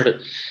pins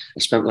inserted. I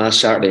spent last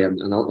Saturday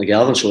in Alton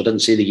Galvin, so I didn't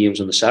see the games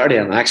on the Saturday,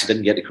 and I actually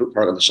didn't get to Croke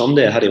Park on the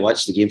Sunday. I had to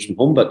watch the games from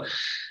home. But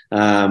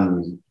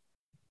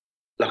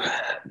look,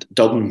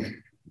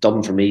 Dublin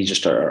for me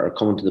just are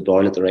coming to the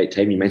boil at the right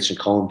time. You mentioned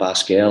Colin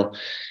Baskill.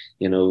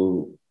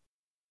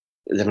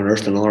 They've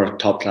unearthed another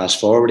top-class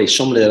forward. He's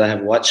somebody that I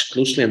have watched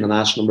closely in the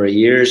last number of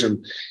years,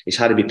 and he's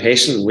had to be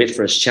patient and wait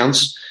for his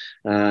chance.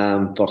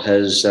 But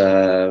his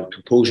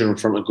composure in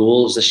front of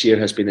goals this year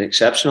has been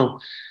exceptional.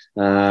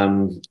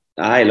 And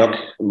Aye, look,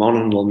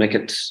 Monaghan will make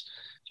it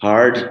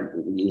hard.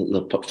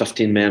 They'll put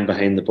 15 men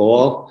behind the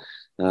ball.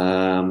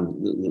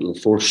 They'll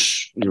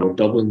force,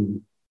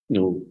 Dublin,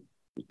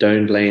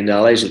 down blind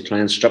alleys. They'll try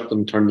and strip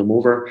them, turn them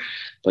over.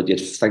 But you'd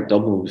think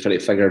Dublin will be pretty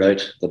figured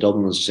out. The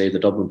Dublin, as I say, the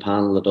Dublin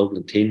panel, the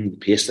Dublin team, the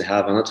pace they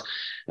have in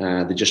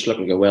it. They just look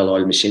like a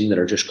well-oiled machine that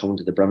are just coming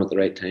to the brim at the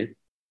right time.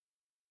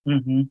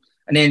 Mm-hmm.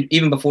 And then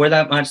even before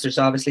that match, there's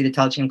obviously the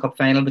Tailteann Cup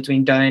final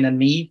between Down and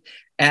Meath.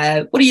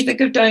 What do you think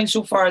of Down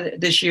so far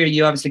this year?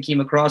 You obviously came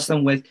across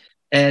them with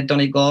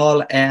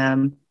Donegal,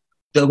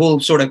 the whole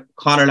sort of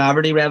Conor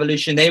Laverty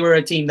revolution. They were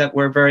a team that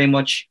were very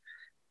much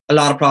a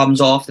lot of problems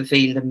off the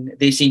field, and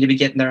they seem to be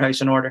getting their house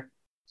in order.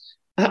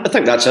 I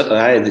think that's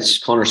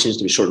it. Conor seems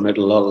to be sorting out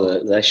a lot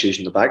of the issues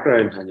in the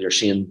background, and you're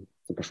seeing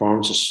the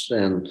performances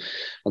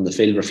on the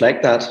field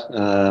reflect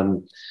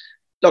that.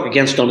 Look,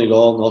 against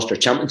Donegal in the Ulster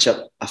Championship,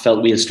 I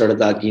felt we had started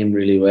that game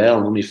really well,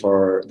 and only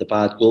for the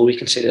bad goal we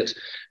conceded.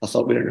 I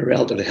thought we were in a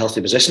relatively healthy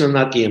position in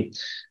that game.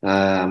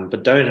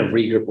 But Down have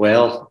regrouped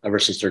well ever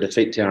since their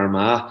defeat to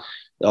Armagh.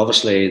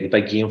 Obviously, the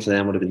big game for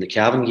them would have been the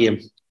Cavan game.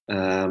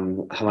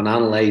 Having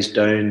analysed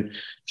Down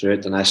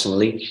throughout the National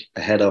League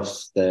ahead of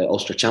the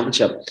Ulster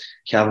Championship,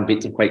 Cavan beat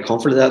them quite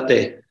comfortably that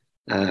day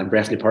in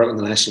Breffni Park in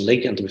the National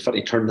League, and to be fair,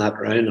 he turned that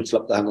around and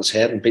flipped that on his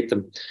head and beat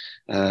them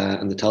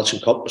in the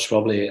Tailteann Cup was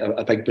probably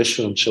a big boost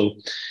for them. So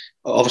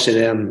obviously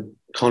then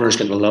Conor's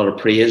getting a lot of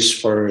praise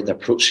for the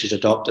approach he's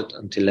adopted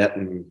and to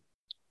letting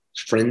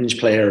fringe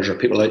players or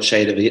people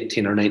outside of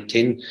 18 or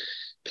 19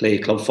 play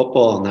club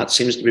football, and that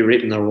seems to be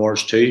reaping their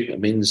rewards too. It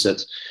means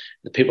that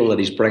the people that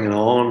he's bringing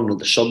on,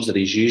 the subs that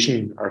he's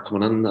using, are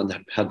coming in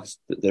and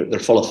they're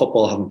full of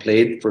football, having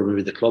played for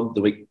maybe the club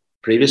the week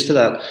previous to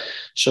that.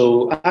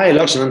 So it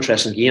looks an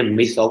interesting game.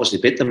 Meath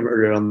obviously beat them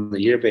earlier on in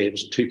the year, but it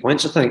was 2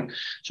 points, I think.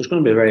 So it's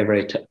going to be a very,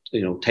 very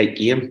tight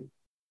game.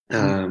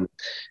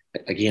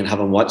 Again,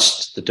 having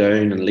watched the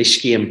Down and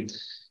Laois game,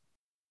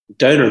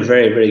 Down are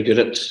very, very good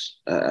at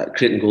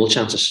creating goal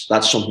chances.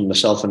 That's something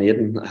myself and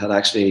Aidan had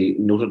actually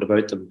noted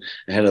about them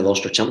ahead of the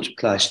Ulster Championship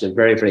clash. They're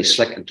very, very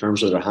slick in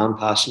terms of their hand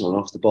passing and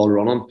off the ball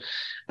running.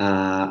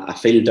 I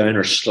feel Down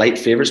are slight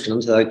favourites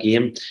going into that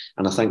game,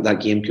 and I think that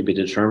game could be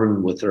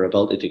determined with their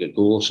ability to get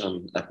goals.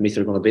 And if Meath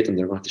are going to beat them,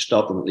 they're going to have to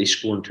stop them at least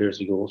scoring 2 or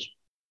 3 goals.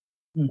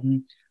 Mm-hmm.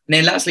 And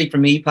then lastly for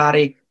me,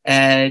 Paddy,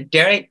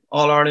 Derry,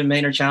 All-Ireland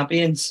minor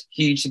champions,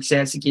 huge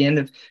success again.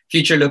 The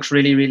future looks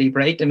really, really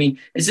bright. I mean,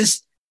 is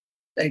this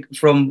like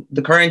from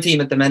the current team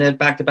at the minute,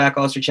 back-to-back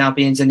Ulster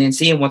champions, and then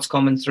seeing what's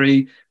coming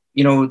through,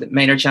 the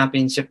minor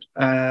championship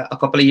a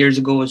couple of years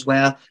ago as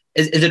well?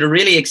 Is it a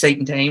really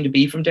exciting time to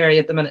be from Derry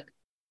at the minute?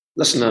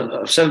 Listen,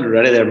 I've said it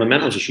already there.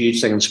 Momentum's a huge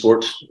thing in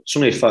sport. It's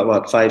only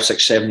 5,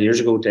 6, 7 years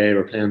ago Derry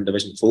were playing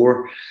Division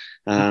 4.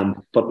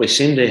 But we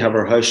seem to have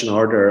our house in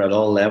order at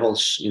all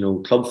levels.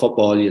 Club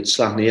football, you had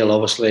Slaughtneil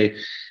obviously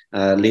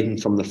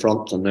leading from the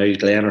front, and now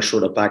Glen are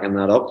sort of backing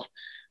that up.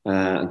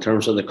 In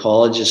terms of the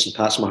colleges, St.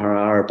 Pat's Mahara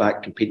are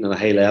back competing at a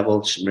high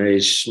level. St.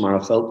 Mary's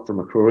Smarrowfield from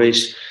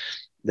McCrory's.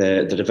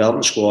 The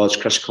development squads,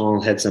 Chris Connell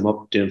heads them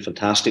up, doing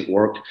fantastic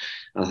work.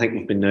 And I think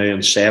we've been now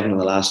in 7 of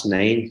the last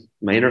 9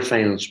 minor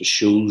finals, which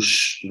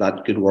shows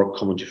that good work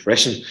coming to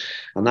fruition.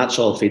 And that's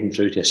all feeding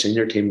through to a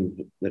senior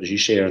team that, as you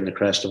say, are in the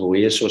crest of a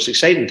wave. So it's an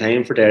exciting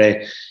time for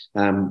Derry.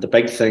 The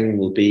big thing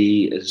will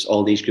be is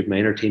all these good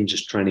minor teams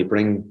just trying to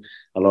bring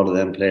a lot of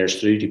them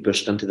players through to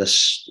boost into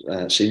this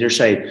senior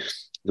side.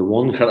 The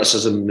one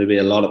criticism maybe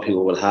a lot of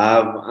people will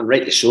have, and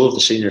rightly so, of the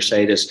senior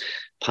side is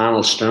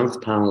panel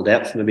strength, panel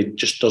depth. Maybe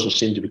just doesn't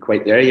seem to be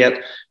quite there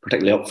yet,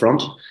 particularly up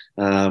front.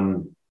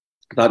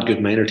 That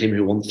good minor team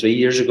who won 3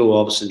 years ago,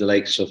 obviously the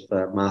likes of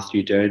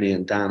Matthew Downey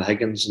and Dan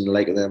Higgins and the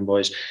like of them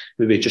boys,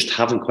 maybe just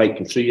haven't quite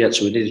come through yet.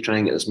 So we need to try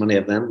and get as many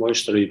of them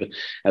boys through. But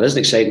it is an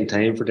exciting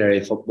time for Derry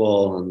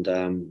football,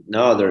 and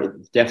no, they're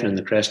definitely in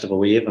the crest of a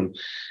wave. And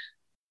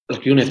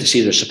look, you only have to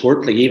see their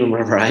support. Like even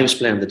whenever I was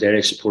playing, the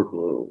Derry support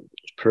was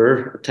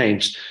poor at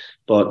times,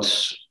 but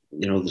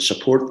the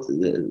support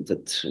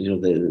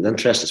the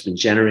interest that's been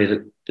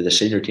generated by the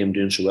senior team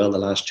doing so well the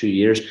last 2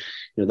 years,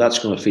 that's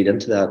going to feed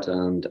into that,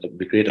 and it'd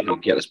be great if we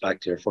could get us back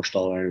to our first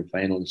All-Ireland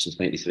final since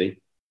 '93.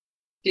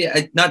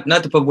 Yeah, not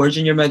to put words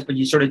in your mouth, but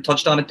you sort of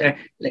touched on it there.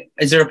 Like,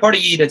 is there a part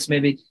of you that's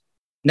maybe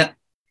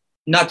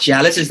not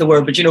jealous is the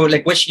word,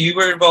 but wish you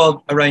were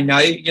involved around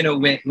now,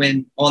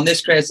 when on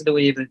this crest of the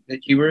wave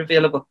that you were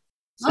available?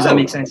 Does that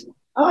make sense?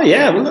 Oh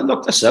yeah, well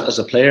look, that's it. As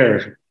a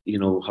player,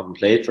 having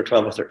played for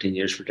 12 or 13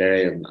 years for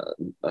Derry, and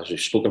as we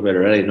spoke about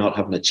already, not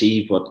having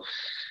achieved what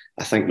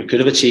I think we could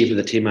have achieved with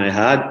the team I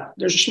had,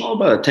 there's a small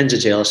bit of tinge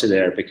of jealousy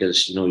there,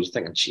 because you're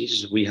thinking,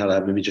 Jesus, if we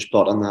had maybe just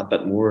bought on that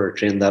bit more, or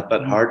trained that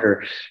bit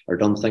harder, or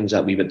done things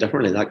that wee bit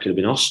differently, that could have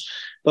been us.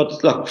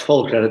 But look,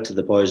 full credit to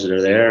the boys that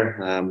are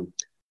there.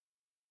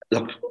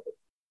 Look,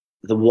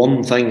 the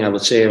one thing I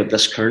would say about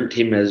this current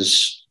team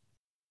is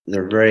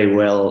they're very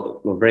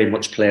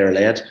much player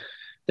led.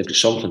 They've got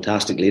some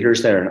fantastic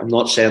leaders there. I'm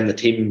not saying the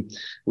team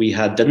we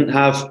had didn't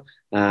have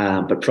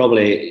But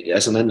probably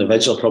as an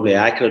individual, probably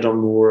I could have done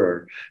more,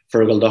 or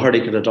Fergal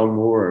Doherty could have done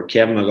more, or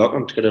Kevin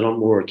McLaughlin could have done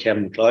more, or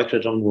Kevin McLeod could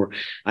have done more.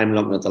 I'm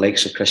looking at the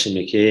likes of Christian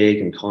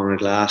McCaig and Conor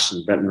Glass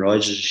and Brenton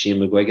Rodgers, Shane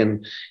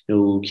McGuigan,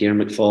 Kieran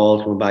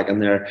McFall coming back in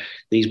there.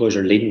 These boys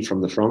are leading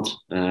from the front,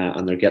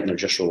 and they're getting their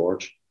just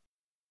rewards.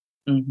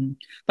 Mm-hmm.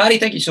 Paddy,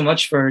 thank you so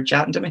much for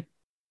chatting to me.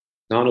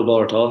 No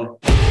bother at all.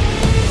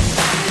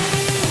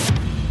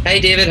 Hey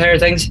David, how are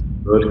things?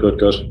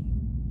 Good.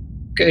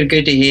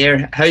 Good to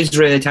hear. How's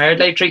retired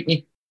life treating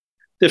you?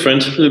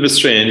 Different, a little bit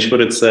strange,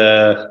 but it's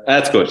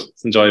good.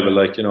 It's enjoyable.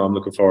 I'm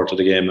looking forward to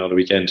the game now the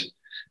weekend,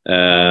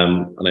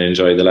 and I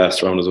enjoyed the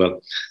last round as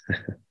well.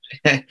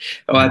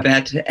 Oh, I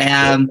bet.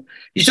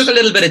 You took a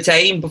little bit of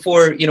time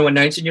before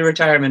announcing your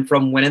retirement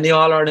from winning the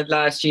All Ireland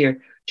last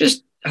year.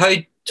 Just how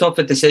tough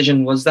a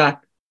decision was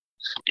that?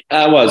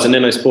 It was, and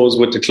then I suppose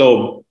with the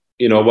club,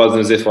 it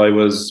wasn't as if I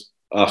was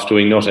off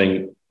doing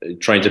nothing,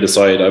 trying to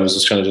decide. I was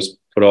just trying to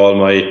put all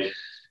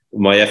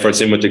my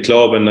efforts in with the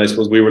club, and I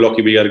suppose we were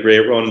lucky we had a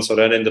great run, so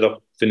that ended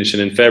up finishing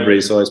in February.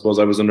 So I suppose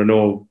I was under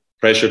no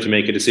pressure to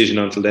make a decision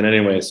until then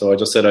anyway. So I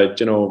just said I'd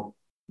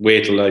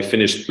wait till I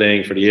finished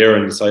playing for the year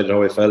and decided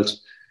how I felt.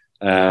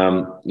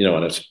 I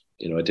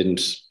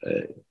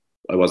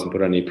wasn't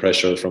put any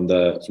pressure from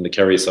the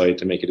Kerry side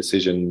to make a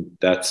decision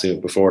that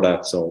soon before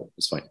that, so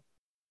it's fine.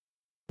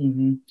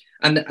 Mm-hmm.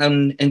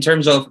 And in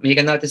terms of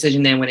making that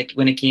decision, then when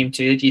it came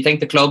to it, do you think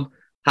the club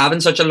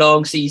having such a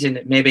long season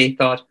maybe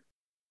thought,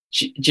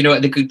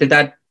 did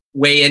that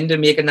weigh into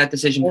making that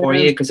decision for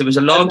you? Because it was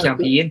a long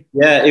campaign.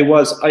 Yeah, it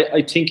was.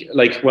 I think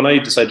when I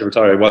decided to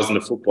retire, it wasn't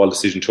a football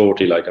decision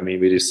totally.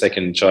 We had a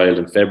second child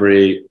in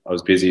February. I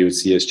was busy with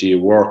CSG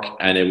at work,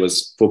 and it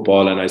was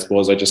football. And I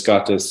suppose I just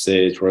got to this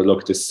stage where I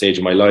look at this stage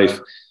of my life,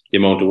 the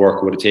amount of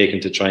work it would have taken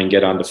to try and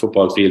get on the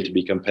football field, to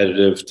be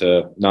competitive,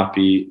 to not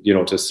be,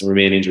 to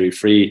remain injury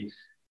free,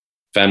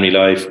 family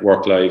life,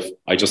 work life.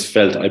 I just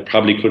felt I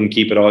probably couldn't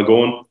keep it all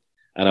going.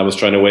 And I was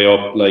trying to weigh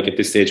up, at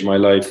this stage of my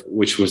life,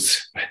 which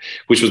was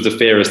the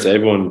fairest to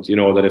everyone,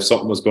 that if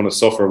something was going to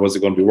suffer, was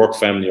it going to be work,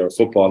 family, or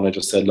football? And I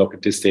just said, look,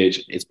 at this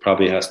stage, it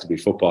probably has to be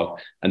football.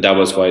 And that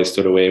was why I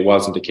stood away. It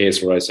wasn't a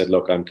case where I said,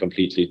 look, I'm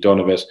completely done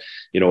of it.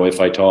 If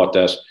I thought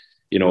that,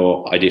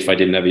 if I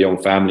didn't have a young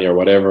family or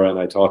whatever, and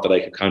I thought that I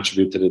could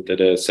contribute to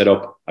the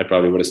setup, I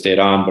probably would have stayed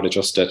on. But I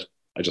just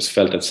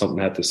felt that something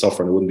had to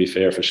suffer, and it wouldn't be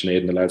fair for Sinead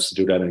and the lads to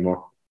do that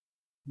anymore.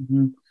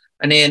 Mm-hmm.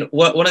 And then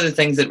one of the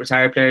things that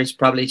retired players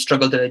probably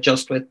struggle to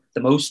adjust with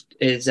the most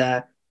is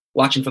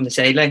watching from the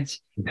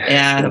sidelines.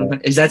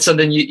 Is that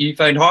something you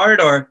found hard,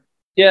 or?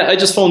 Yeah, I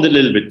just found it a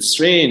little bit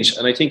strange.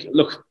 And I think,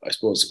 look, I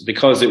suppose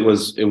because it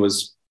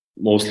was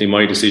mostly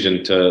my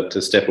decision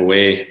to step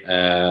away.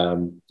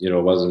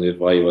 It wasn't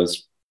if I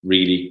was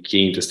really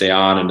keen to stay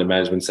on and the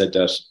management said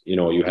that,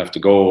 you have to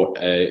go.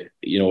 It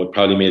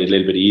probably made it a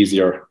little bit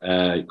easier.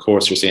 Of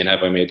course, you're saying,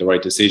 have I made the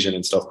right decision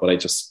and stuff? But I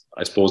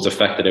suppose the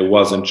fact that it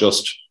wasn't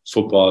just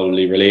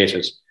football-y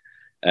related,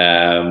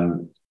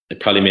 it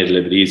probably made it a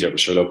little bit easier. But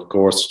sure, look, of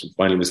course, the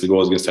final whistle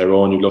goes against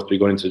Tyrone. You'd love to be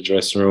going into the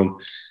dressing room.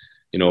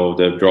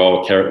 The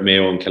draw with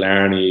Mayo and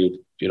Killarney,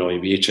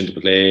 you'd be itching to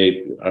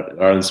play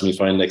Ireland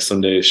semi-final next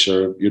Sunday.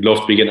 Sure, you'd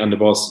love to be getting on the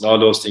bus and all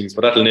those things,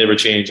 but that'll never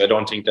change. I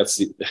don't think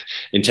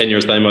in 10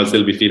 years' time I'll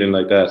still be feeling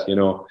like that,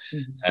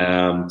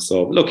 Mm-hmm.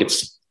 So look,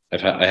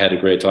 I had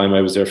a great time.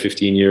 I was there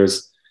 15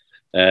 years.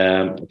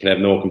 I can have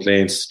no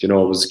complaints.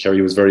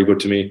 Kerry was very good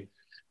to me.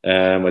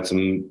 I had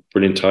some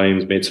brilliant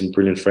times, made some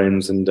brilliant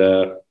friends, and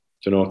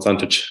it's on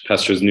to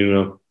pastures new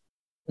now.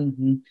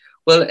 Mm-hmm.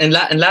 Well, in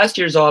last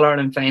year's All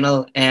Ireland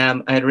final,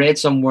 I had read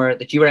somewhere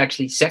that you were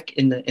actually sick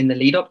in the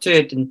lead up to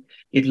it, and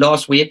you'd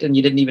lost weight, and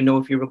you didn't even know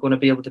if you were going to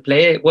be able to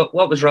play. What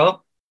was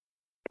wrong?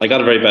 I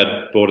got a very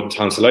bad bout of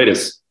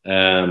tonsillitis.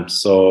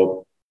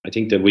 So I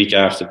think the week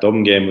after the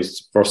Dublin game was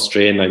the first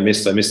strain. I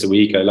missed a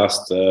week. I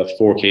lost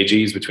 4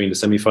 kgs between the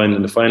semi-final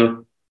and the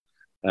final.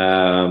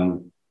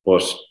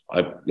 But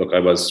I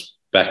was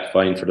back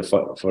fine for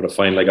the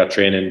final. I got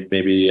training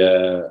maybe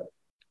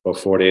about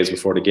 4 days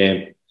before the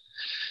game.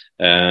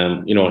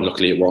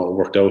 Luckily it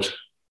worked out.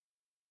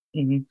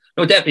 Mm-hmm.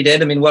 No, definitely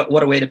did. I mean,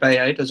 what a way to bow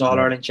out as All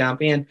Ireland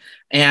champion.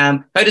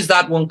 How does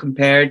that one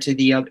compare to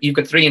the? You've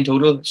got 3 in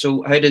total.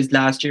 So how does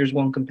last year's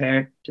one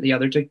compare to the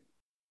other 2?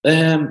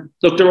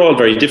 Look, they're all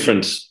very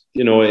different.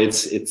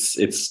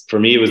 It's for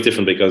me it was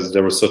different because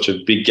there was such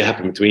a big gap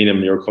in between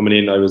them. You're coming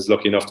in. I was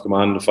lucky enough to come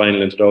on the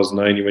final in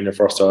 2009. You win your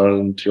first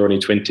Ireland. You're only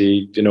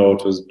 20.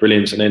 It was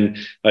brilliant. And then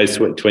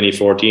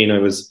 2014. I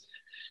was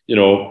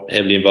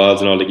heavily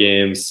involved in all the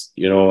games,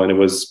 and it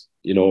was,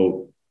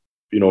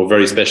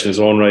 very special in its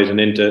own right. And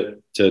then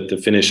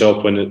to finish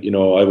up when,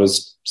 I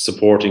was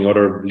supporting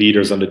other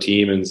leaders on the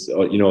team and,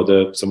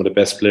 some of the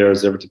best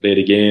players ever to play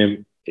the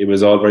game. It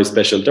was all very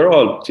special. They're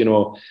all,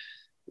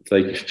 it's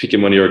like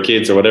picking one of your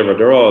kids or whatever.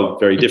 They're all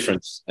very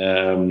different.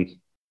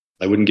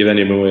 I wouldn't give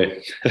any of them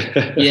away.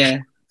 Yeah.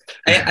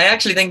 I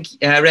actually think,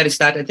 I read a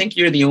stat, I think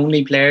you're the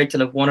only player to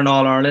have won an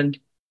All-Ireland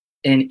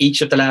in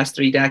each of the last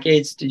 3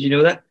 decades. Did you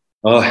know that?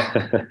 Oh,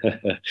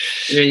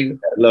 there you go.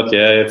 Look,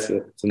 yeah, it's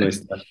a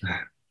nice stuff.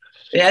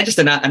 Yeah, just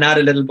an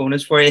added little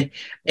bonus for you.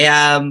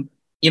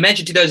 You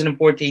mentioned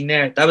 2014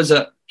 there. That was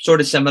a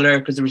sort of similar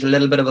because there was a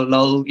little bit of a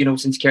lull,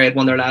 since Kerry had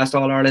won their last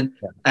All-Ireland,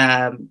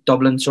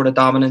 Dublin sort of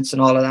dominance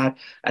and all of that.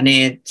 And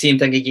then same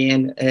thing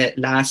again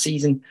last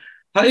season.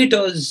 How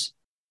does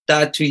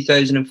that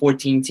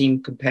 2014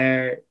 team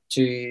compare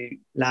to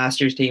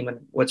last year's team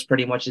and what's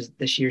pretty much is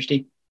this year's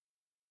team?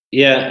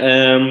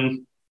 Yeah,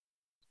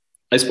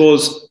 I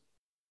suppose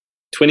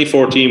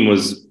 2014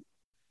 was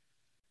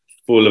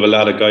full of a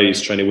lot of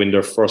guys trying to win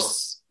their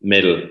first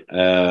medal.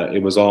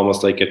 It was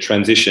almost like a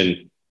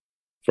transition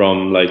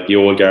from like the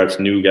old guard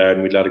to new guard,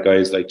 and with a lot of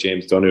guys like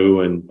James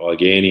Donoghue and Paul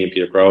Ganey and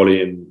Peter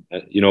Crowley, and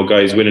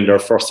guys winning their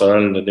first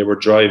Ireland, and they were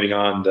driving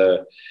on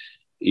the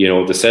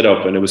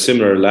setup. And it was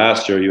similar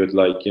last year. You had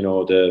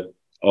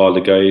all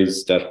the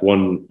guys that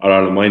won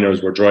Ireland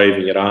minors were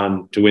driving it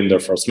on to win their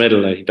first medal.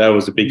 And I think that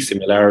was a big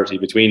similarity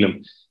between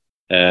them.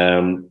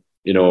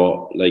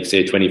 Like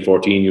say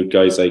 2014, you had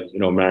guys like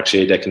Mark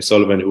Shea, Declan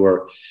Sullivan, who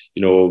were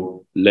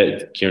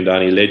Kieran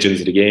Downey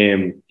legends of the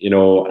game.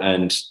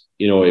 And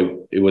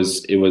it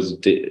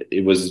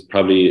was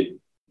probably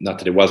not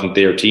that it wasn't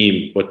their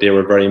team, but they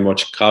were very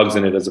much cogs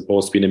in it as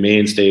opposed to being the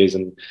mainstays.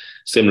 And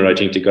similar, I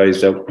think, to guys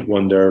that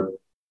won their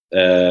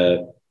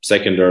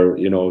second or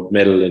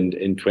medal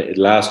in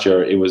last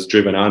year, it was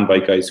driven on by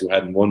guys who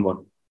hadn't won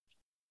one.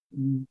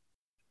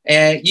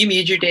 You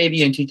made your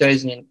debut in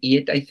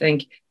 2008, I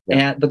think,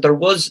 but there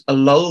was a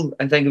lull.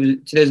 I think it was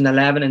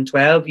 2011 and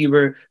 12.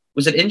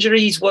 Was it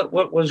injuries? What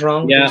was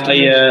wrong? Yeah,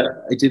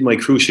 I did my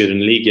cruciate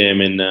and league game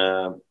in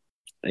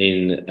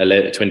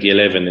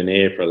 2011 in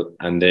April,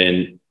 and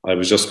then I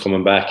was just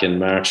coming back in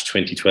March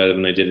 2012,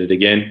 and I did it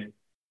again,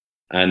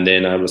 and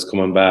then I was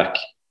coming back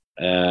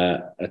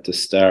at the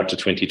start of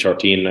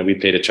 2013, and we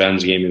played a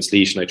challenge game in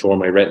Sleash, and I tore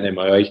my retina in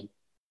my eye,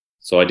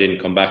 so I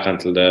didn't come back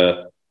until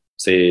I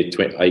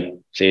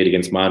played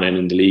against Monaghan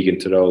in the league in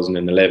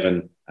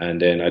 2011,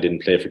 and then I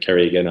didn't play for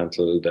Kerry again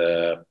until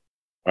the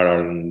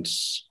Ireland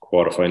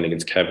quarterfinal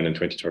against Cavan in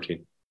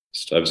 2013.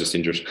 I was just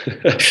injured.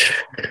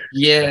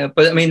 Yeah,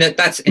 but I mean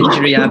that's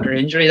injury after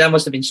injury. That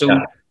must have been so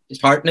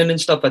disheartening and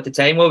stuff at the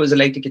time. What was it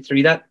like to get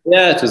through that?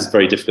 Yeah, it was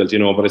very difficult,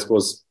 but I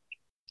suppose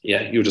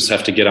you just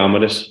have to get on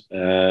with it.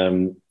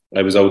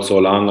 I was out so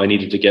long, I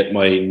needed to get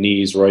my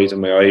knees right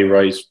and my eye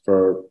right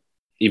for,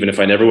 even if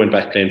I never went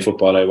back playing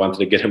football, I wanted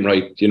to get them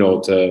right,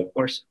 to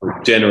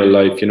general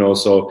life,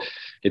 so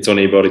it's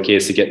only about a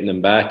case of getting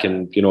them back.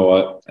 And,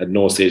 at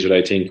no stage did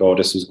I think,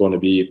 this was going to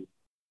be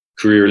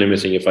career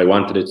limiting. If I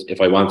wanted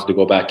to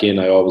go back in,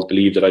 I always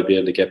believed that I'd be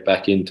able to get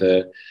back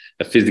into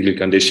a physical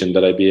condition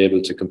that I'd be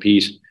able to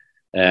compete.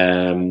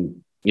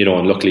 And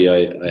luckily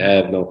I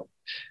had.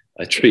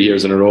 I 3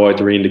 years in a row I had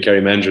to ring the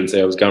Kerry manager and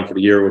say I was gone for the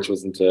year, which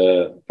wasn't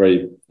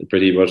very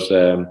pretty. But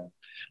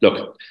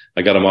look,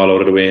 I got them all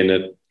out of the way in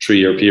a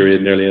 3-year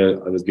period. Nearly,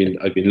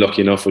 I've been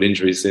lucky enough with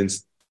injuries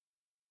since.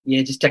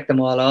 Yeah, just tick them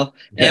all off.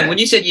 And when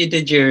you said you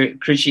did your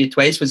cruciate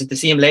twice, was it the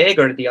same leg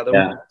or the other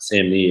one? Yeah,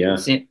 same knee. Yeah,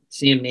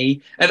 same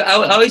knee. I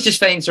always just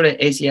find sort of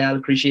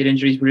ACL cruciate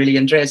injuries really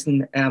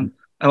interesting. I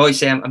always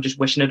say I'm just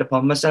wishing it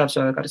upon myself,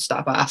 so I've got to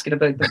stop asking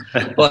about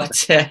them.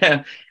 But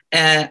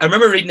I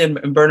remember reading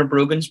in Bernard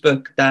Brogan's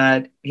book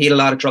that he had a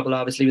lot of trouble,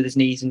 obviously, with his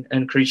knees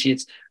and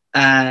cruciates,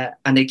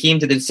 and they came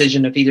to the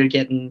decision of either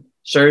getting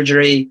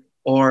surgery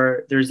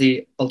or there's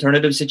the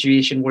alternative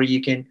situation where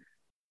you can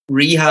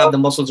rehab the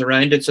muscles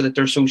around it so that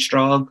they're so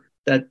strong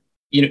that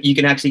you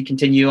can actually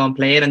continue on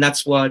playing. And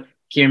that's what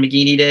Kieran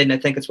McGeeney did, and I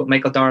think it's what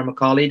Michael Dara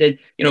McCauley did,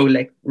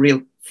 like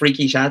real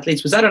freakish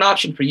athletes. Was that an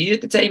option for you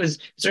at the time? Is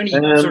there any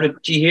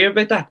do you hear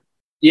about that?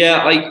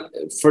 Yeah,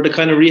 for the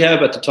kind of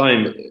rehab at the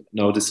time,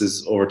 no, this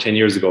is over 10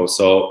 years ago,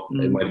 so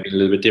it might have been a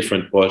little bit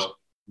different, but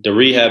the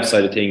rehab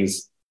side of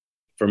things,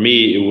 for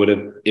me, it would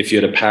have, if you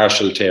had a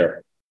partial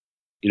tear,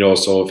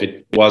 so if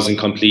it wasn't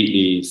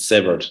completely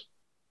severed,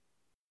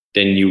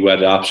 then you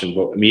had the option.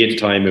 But me at the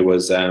time, it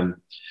was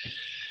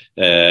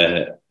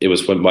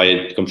when I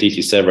had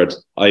completely severed.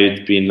 I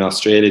had been in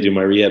Australia doing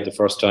my rehab the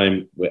first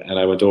time, and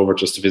I went over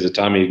just to visit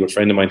Tommy, a good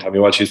friend of mine, Tommy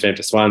Walsh, who's playing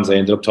for Swans. I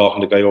ended up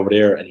talking to the guy over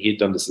there, and he'd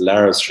done this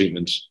Lara's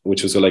treatment,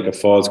 which was like a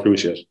false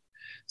cruciate.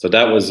 So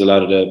that was a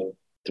lot of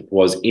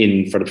was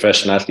in for the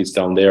professional athletes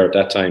down there at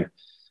that time.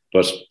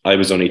 But I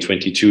was only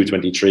 22,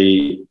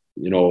 23.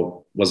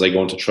 Was I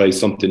going to try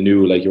something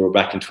new? Like, you were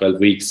back in 12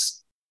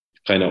 weeks,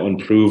 kind of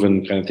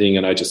unproven kind of thing.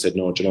 And I just said,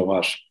 no, do you know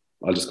what?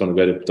 I'm just going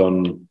to get it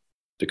done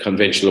the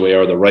conventional way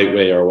or the right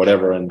way or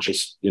whatever, and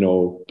just,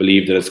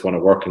 believe that it's going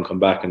to work and come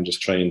back and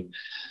just try and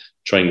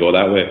go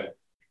that way.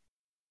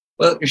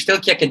 Well, you're still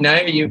kicking now.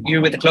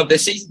 You're with the club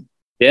this season?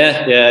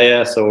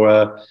 Yeah.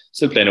 So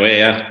still playing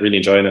away, really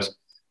enjoying it.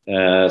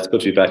 It's good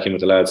to be back in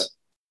with the lads.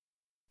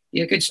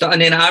 Yeah, good stuff.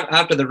 And then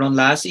after the run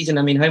last season,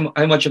 I mean,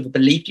 how much of a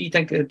belief do you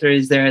think that there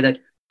is there that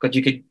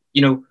you could,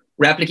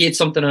 replicate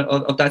something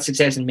of that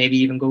success and maybe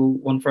even go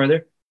one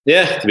further?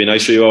 Yeah, to be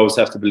nice, sure, you always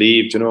have to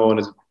believe, and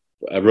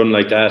a run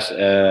like that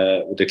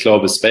with the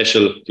club is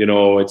special.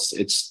 It's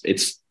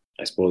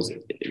I suppose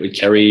with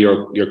Kerry,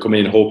 you're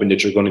coming in hoping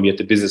that you're going to be at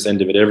the business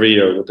end of it every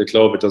year. With the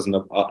club, it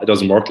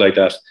doesn't work like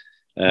that.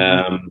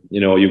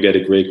 You get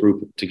a great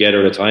group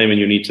together at a time, and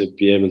you need to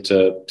be able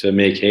to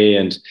make hay.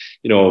 And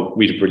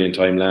we had a brilliant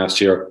time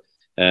last year.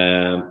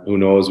 Who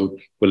knows what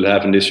will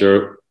happen this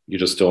year? You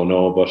just don't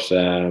know. But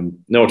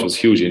no, it was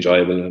hugely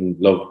enjoyable, and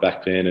loved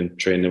back playing and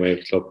training away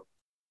with the club.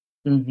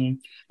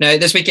 Now,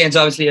 this weekend's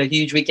obviously a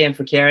huge weekend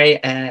for Kerry,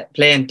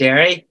 playing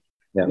Derry.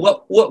 Yeah.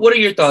 What are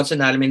your thoughts on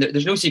that? I mean,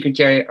 there's no secret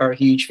Kerry are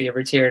huge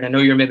favourites here, and I know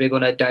you're maybe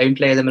going to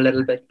downplay them a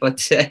little bit,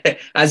 but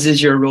as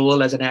is your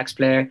role as an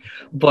ex-player.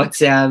 But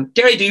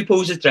Derry do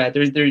pose a threat.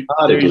 There's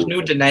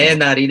no denying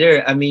that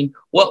either. I mean,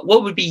 what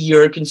would be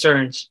your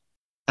concerns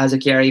as a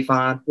Kerry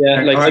fan,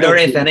 or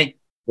if any?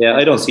 Yeah,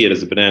 I don't see it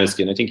as a banana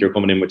skin. I think you're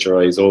coming in with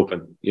your eyes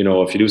open.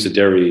 If you lose to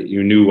Derry,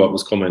 you knew what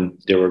was coming.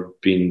 They were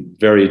being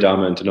very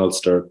dominant in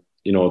Ulster,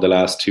 the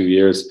last 2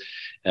 years.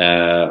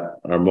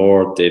 Or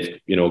more. They've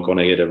going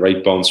to get a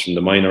right bounce from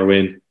the minor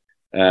win.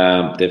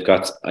 They've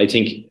got, I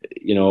think,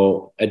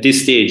 at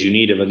this stage you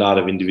need a lot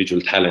of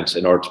individual talent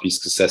in order to be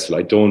successful.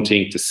 I don't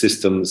think the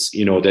systems,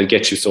 they'll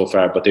get you so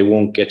far, but they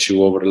won't get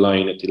you over the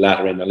line at the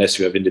latter end unless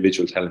you have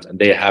individual talent, and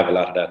they have a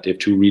lot of that. They have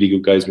two really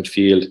good guys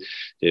midfield.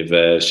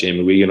 They've Shane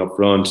McGuigan up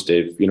front.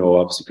 They've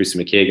obviously Christy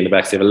McKaig in the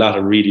backs. They have a lot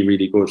of really,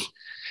 really good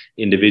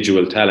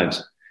individual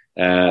talent.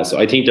 So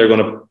I think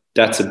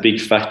that's a big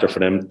factor for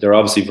them. They're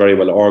obviously very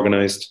well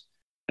organised.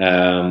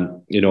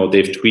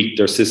 They've tweaked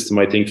their system,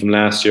 I think, from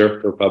last year.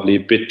 They're probably a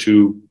bit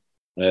too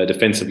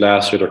defensive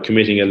last year. They're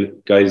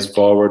committing guys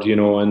forward,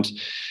 and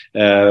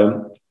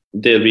they'll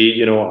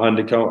be, on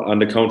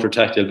the counter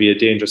attack. They'll be a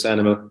dangerous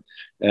animal.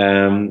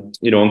 And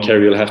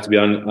Kerry will have to be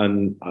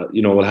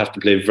will have to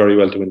play very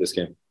well to win this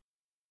game.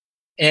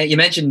 You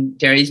mentioned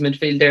Derry's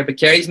midfield there, but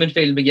Kerry's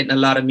midfield will be getting a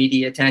lot of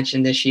media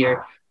attention this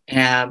year.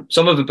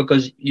 Some of it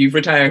because you've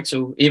retired,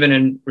 so even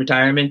in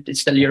retirement,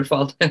 it's still your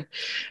fault.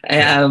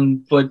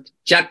 But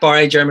Jack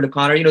Barry, Dermot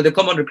O'Connor, they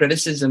come under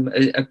criticism.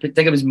 I think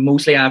it was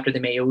mostly after the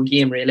Mayo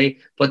game, really.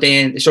 But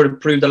then they sort of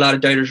proved a lot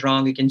of doubters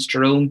wrong against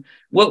Tyrone.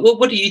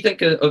 What do you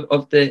think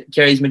of the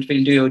Kerry's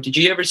midfield duo? Did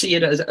you ever see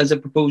it as a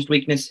proposed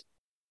weakness?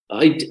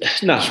 I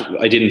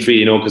didn't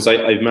really know, because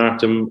I've marked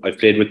them. I've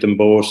played with them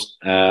both.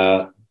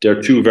 They're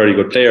two very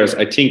good players.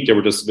 I think they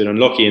were just a bit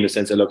unlucky in the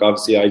sense that, look,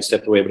 obviously I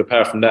stepped away, but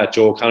apart from that,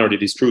 Joe O'Connor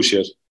did his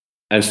cruciate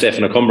and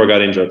Stephen O'Cumber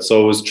got injured.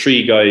 So it was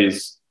three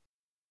guys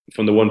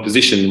from the one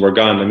position were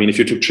gone. I mean, if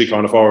you took three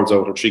corner forwards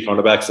out or three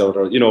corner backs out,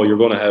 or you're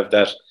going to have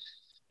that,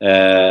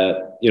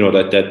 it's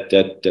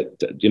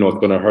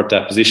going to hurt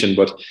that position.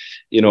 But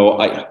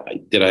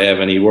did I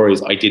have any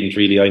worries? I didn't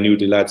really. I knew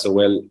the lad so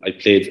well. I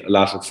played a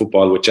lot of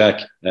football with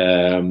Jack,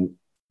 with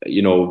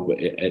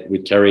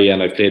Kerry,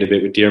 and I played a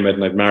bit with Dermot,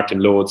 and I've marked him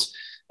loads.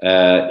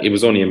 It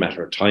was only a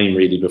matter of time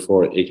really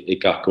before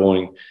it got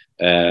going.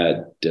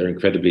 They're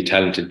incredibly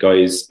talented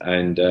guys,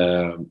 and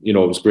it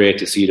was great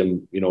to see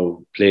them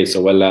play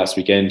so well last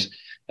weekend.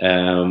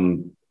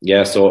 So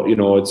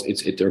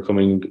they're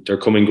coming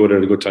good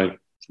at a good time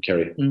for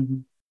Kerry. Mm-hmm.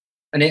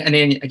 And then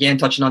again,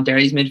 touching on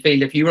Derry's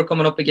midfield, if you were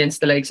coming up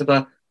against the likes of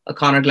a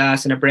Conor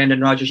Glass and a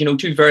Brendan Rodgers,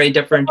 two very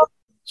different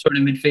sort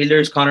of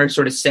midfielders. Conor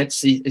sort of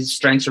sits, his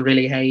strengths are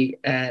really high,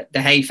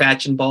 the high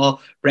fetching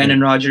ball.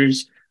 Brendan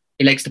Rodgers,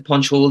 he likes to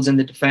punch holes in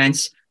the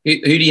defence. Who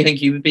do you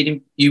think you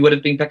would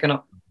have been picking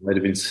up? Might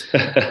have been.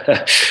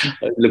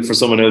 I'd look for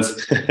someone else.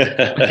 Is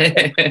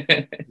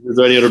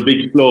there any other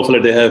big blow fella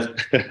they have?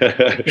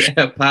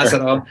 Yeah, pass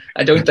it on.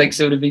 I don't think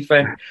so, to be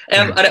fair.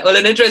 Well,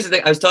 an interesting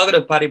thing, I was talking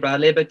to Paddy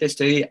Bradley about this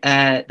too.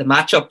 The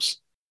matchups.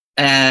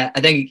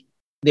 I think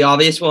the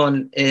obvious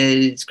one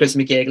is Chris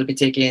McKaig will be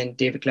taking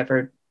David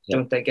Clifford. Yeah.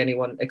 Don't think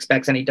anyone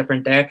expects any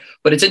different there.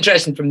 But it's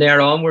interesting from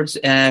there onwards.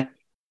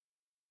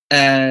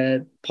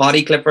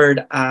 Paddy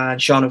Clifford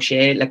and Sean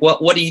O'Shea. Like,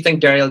 what do you think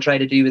Derry will try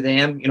to do with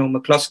them?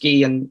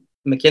 McCluskey and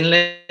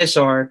McKinless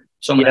or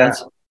someone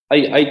else?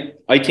 I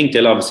think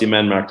they'll obviously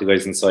man mark the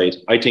guys inside.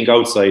 I think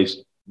outside,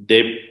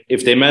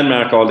 if they man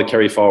mark all the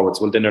Kerry forwards,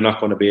 well, then they're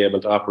not going to be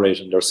able to operate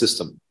in their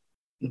system.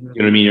 Mm-hmm.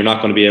 You know what I mean? You're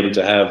not going to be able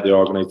to have the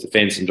organised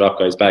defence and drop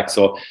guys back.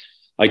 So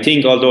I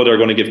think although they're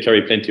going to give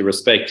Kerry plenty of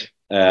respect,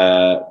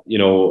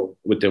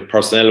 with their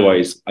personnel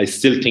wise, I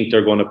still think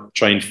they're going to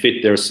try and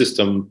fit their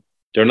system.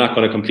 They're not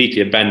going to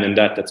completely abandon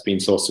that's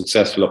been so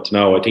successful up to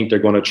now. I think they're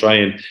going to try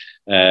and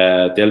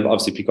they'll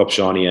obviously pick up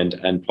Shawnee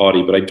and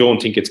Paddy, but I don't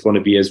think it's going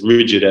to be as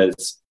rigid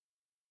as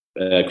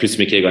Chris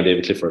McKaig and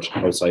David Clifford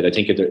outside. I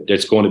think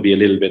there's going to be a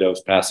little bit of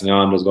passing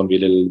on. There's going to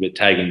be a little bit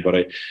tagging, but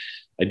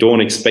I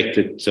don't expect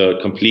it to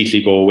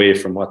completely go away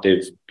from what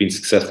they've been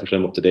successful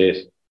from up to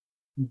date.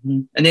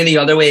 Mm-hmm. And then the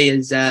other way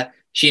is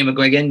Shane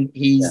McGuigan.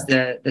 He's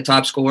the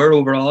top scorer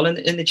overall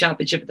in the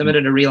championship at the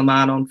minute, a real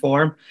man on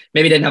form.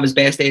 Maybe didn't have his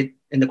best day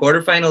in the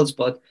quarterfinals,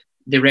 but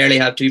they rarely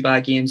have two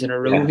bad games in a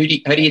row. Yeah.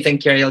 How do you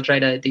think Kerry will try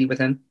to deal with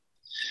him?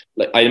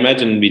 Like, I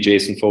imagine it'd be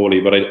Jason Foley,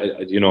 but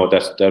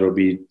that would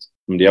be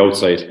from the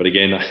outside. But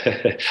again,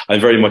 I'm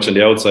very much on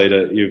the outside.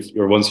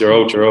 Once you're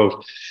out, you're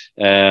out.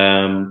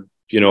 And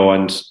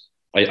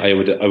I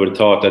would have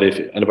thought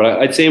that but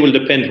I'd say it will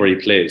depend where he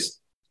plays.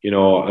 You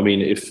know, I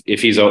mean,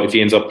 if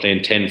he ends up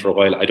playing 10 for a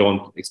while, I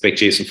don't expect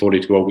Jason Foley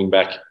to go wing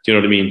back. Do you know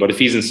what I mean? But if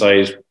he's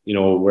inside, you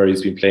know, where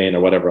he's been playing or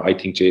whatever, I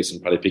think Jason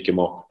will probably pick him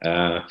up.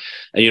 And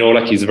you know,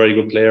 like, he's a very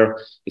good player.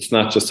 It's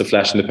not just a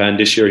flash in the pan.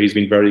 This year, he's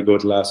been very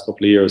good the last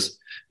couple of years.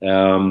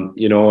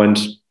 You know, and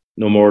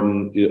no more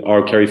than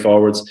our carry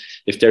forwards.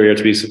 If they're here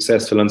to be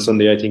successful on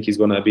Sunday, I think he's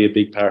going to be a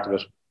big part of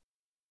it.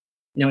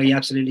 No, he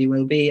absolutely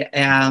will be.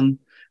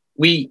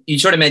 You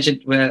sort of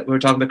mentioned we were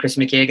talking about Chris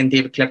McKaig and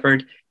David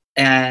Clifford.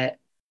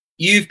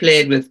 You've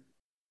played with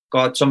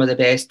some of the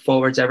best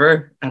forwards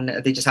ever, and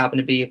they just happen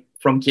to be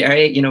from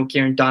Kerry. You know,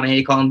 Kieran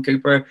Donaghy, Colin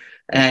Cooper,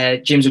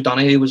 James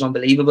O'Donoghue was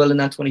unbelievable in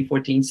that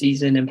 2014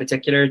 season in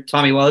particular.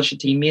 Tommy Walsh, a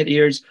teammate of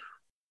yours.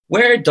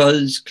 Where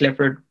does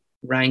Clifford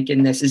rank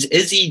in this?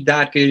 Is he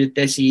that good at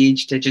this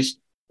age to just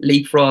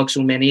leapfrog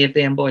so many of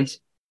them boys?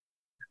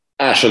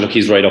 Sure, look,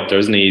 he's right up there,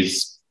 isn't he?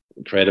 He's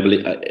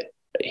incredibly.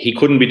 He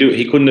couldn't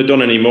have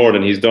done any more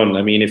than he's done.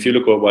 I mean, if you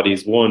look at what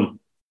he's won,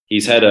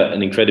 he's had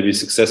an incredibly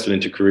successful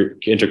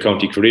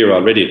inter-county career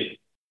already.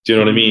 Do you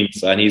know what I mean?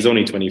 And he's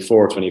only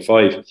 24,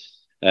 25.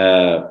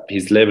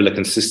 His level of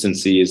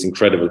consistency is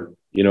incredible.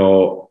 You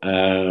know,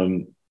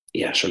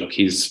 sure, look,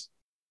 he's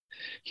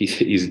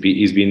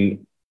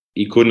been.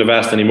 He couldn't have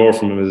asked any more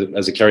from him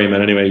as a Kerry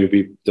man anyway. You'd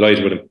be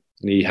delighted with him.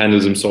 And he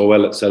handles him so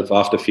well itself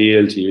off the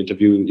field. He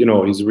interviewed, you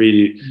know, he's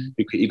really.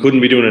 He couldn't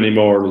be doing any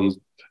more.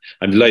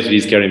 I'm delighted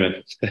he's Kerry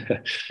man.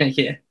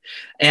 Yeah.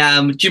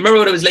 Do you remember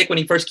what it was like when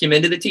he first came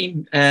into the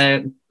team?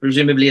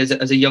 Presumably as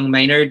a young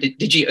minor.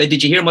 Did you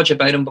hear much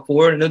about him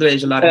before? I know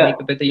there's a lot of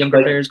hype about the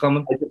younger players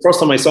coming. The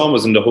first time I saw him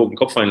was in the Hogan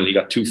Cup final. He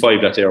got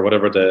 2-5 that day or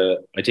whatever.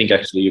 I think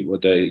actually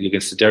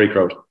against the Derry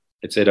crowd.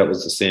 I'd say that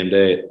was the same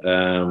day.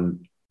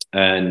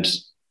 And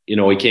you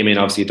know, he came in.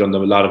 Obviously, he'd done a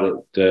lot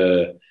of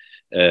it.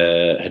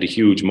 Had a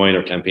huge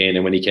minor campaign,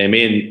 and when he came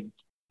in,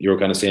 you were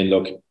kind of saying,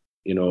 look,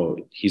 you know,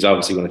 he's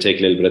obviously going to take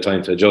a little bit of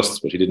time to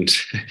adjust, but he didn't.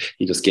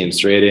 He just came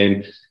straight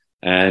in.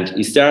 And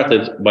he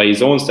started, by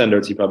his own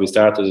standards, he probably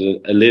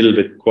started a little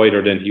bit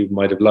quieter than he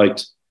might have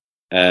liked.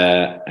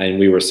 And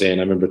we were saying,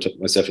 I remember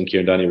myself and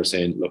Kieran Donaghy were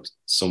saying, look,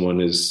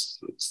 this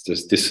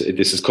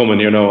is coming,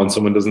 you know, and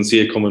someone doesn't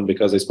see it coming,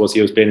 because I suppose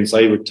he was playing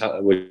inside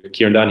with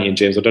Kieran Donaghy and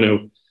James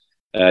O'Donoghue,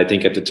 I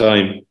think at the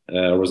time,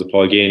 or was it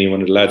Paul Gainey,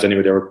 one of the lads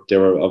anyway. They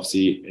were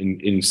obviously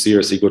in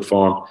seriously good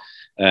form.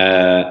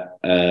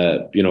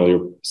 You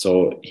know,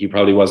 so he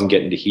probably wasn't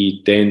getting the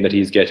heat then that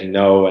he's getting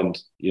now.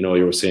 And, you know,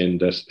 you were saying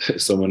that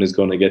someone is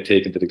going to get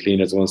taken to the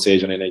cleaners at one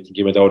stage. And I think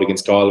he went out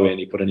against Galway and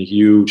he put in a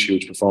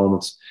huge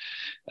performance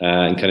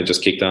and kind of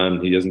just kicked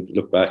on. He doesn't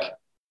look back.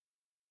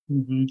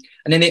 Mm-hmm.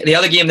 And then the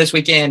other game this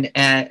weekend,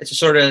 it's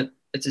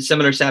a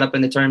similar setup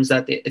in the terms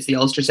that it's the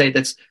Ulster side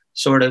that's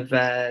sort of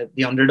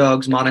the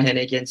underdogs, Monaghan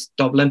against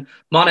Dublin.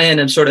 Monaghan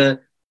have sort of,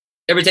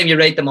 every time you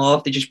write them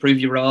off, they just prove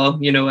you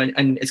wrong, you know,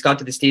 and it's got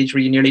to the stage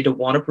where you nearly don't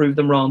want to prove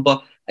them wrong.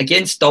 But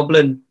against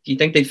Dublin, do you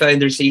think they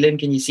found their ceiling?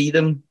 Can you see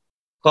them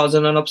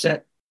causing an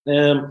upset?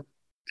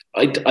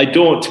 I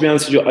don't, to be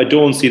honest with you, I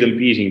don't see them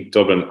beating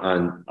Dublin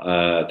on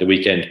the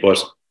weekend.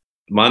 But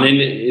Monaghan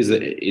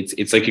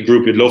it's like a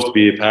group you'd love to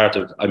be a part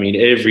of. I mean,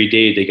 every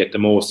day they get the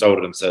most out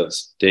of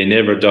themselves. They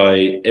never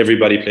die.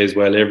 Everybody plays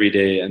well every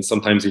day, and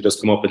sometimes they just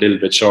come up a little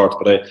bit short.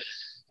 But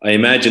I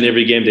imagine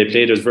every game they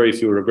play, there's very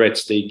few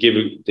regrets.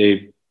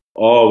 They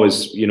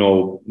always, you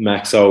know,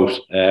 max out.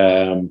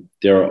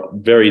 They're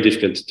very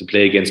difficult to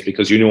play against,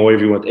 because you know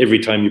every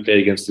time you play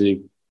against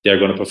them, they're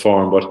going to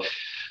perform. But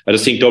I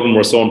just think Dublin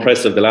were so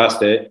impressive the last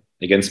day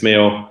against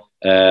Mayo.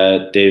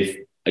 They've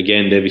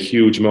a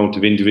huge amount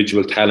of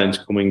individual talent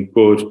coming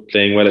good,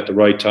 playing well at the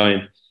right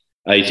time.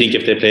 I think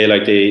if they play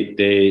like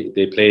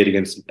they played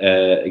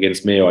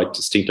against Mayo, I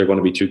just think they're going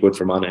to be too good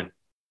for Monaghan.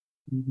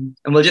 Mm-hmm.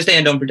 And we'll just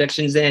end on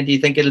predictions then. Do you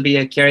think it'll be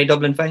a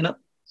Kerry-Dublin final?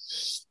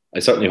 I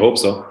certainly hope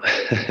so.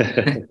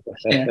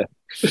 Yeah,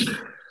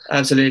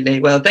 absolutely.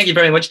 Well, thank you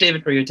very much,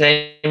 David, for your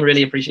time.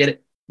 Really appreciate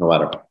it. No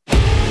matter.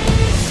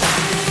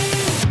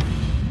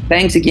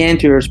 Thanks again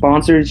to our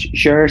sponsors,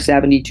 Sure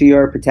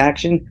 72-Yard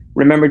Protection.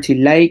 Remember to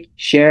like,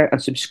 share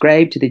and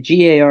subscribe to the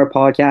GAR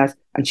podcast,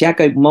 and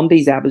check out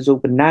Monday's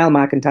episode with Niall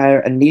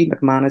McIntyre and Neil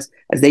McManus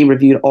as they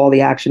reviewed all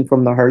the action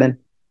from the hurling.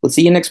 We'll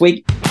see you next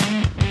week.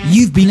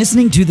 You've been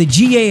listening to the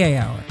GAA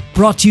Hour,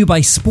 brought to you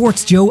by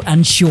Sports Joe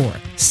and Sure.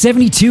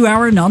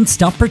 72-hour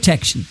non-stop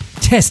protection,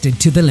 tested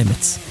to the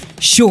limits.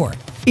 Sure,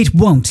 it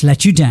won't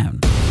let you down.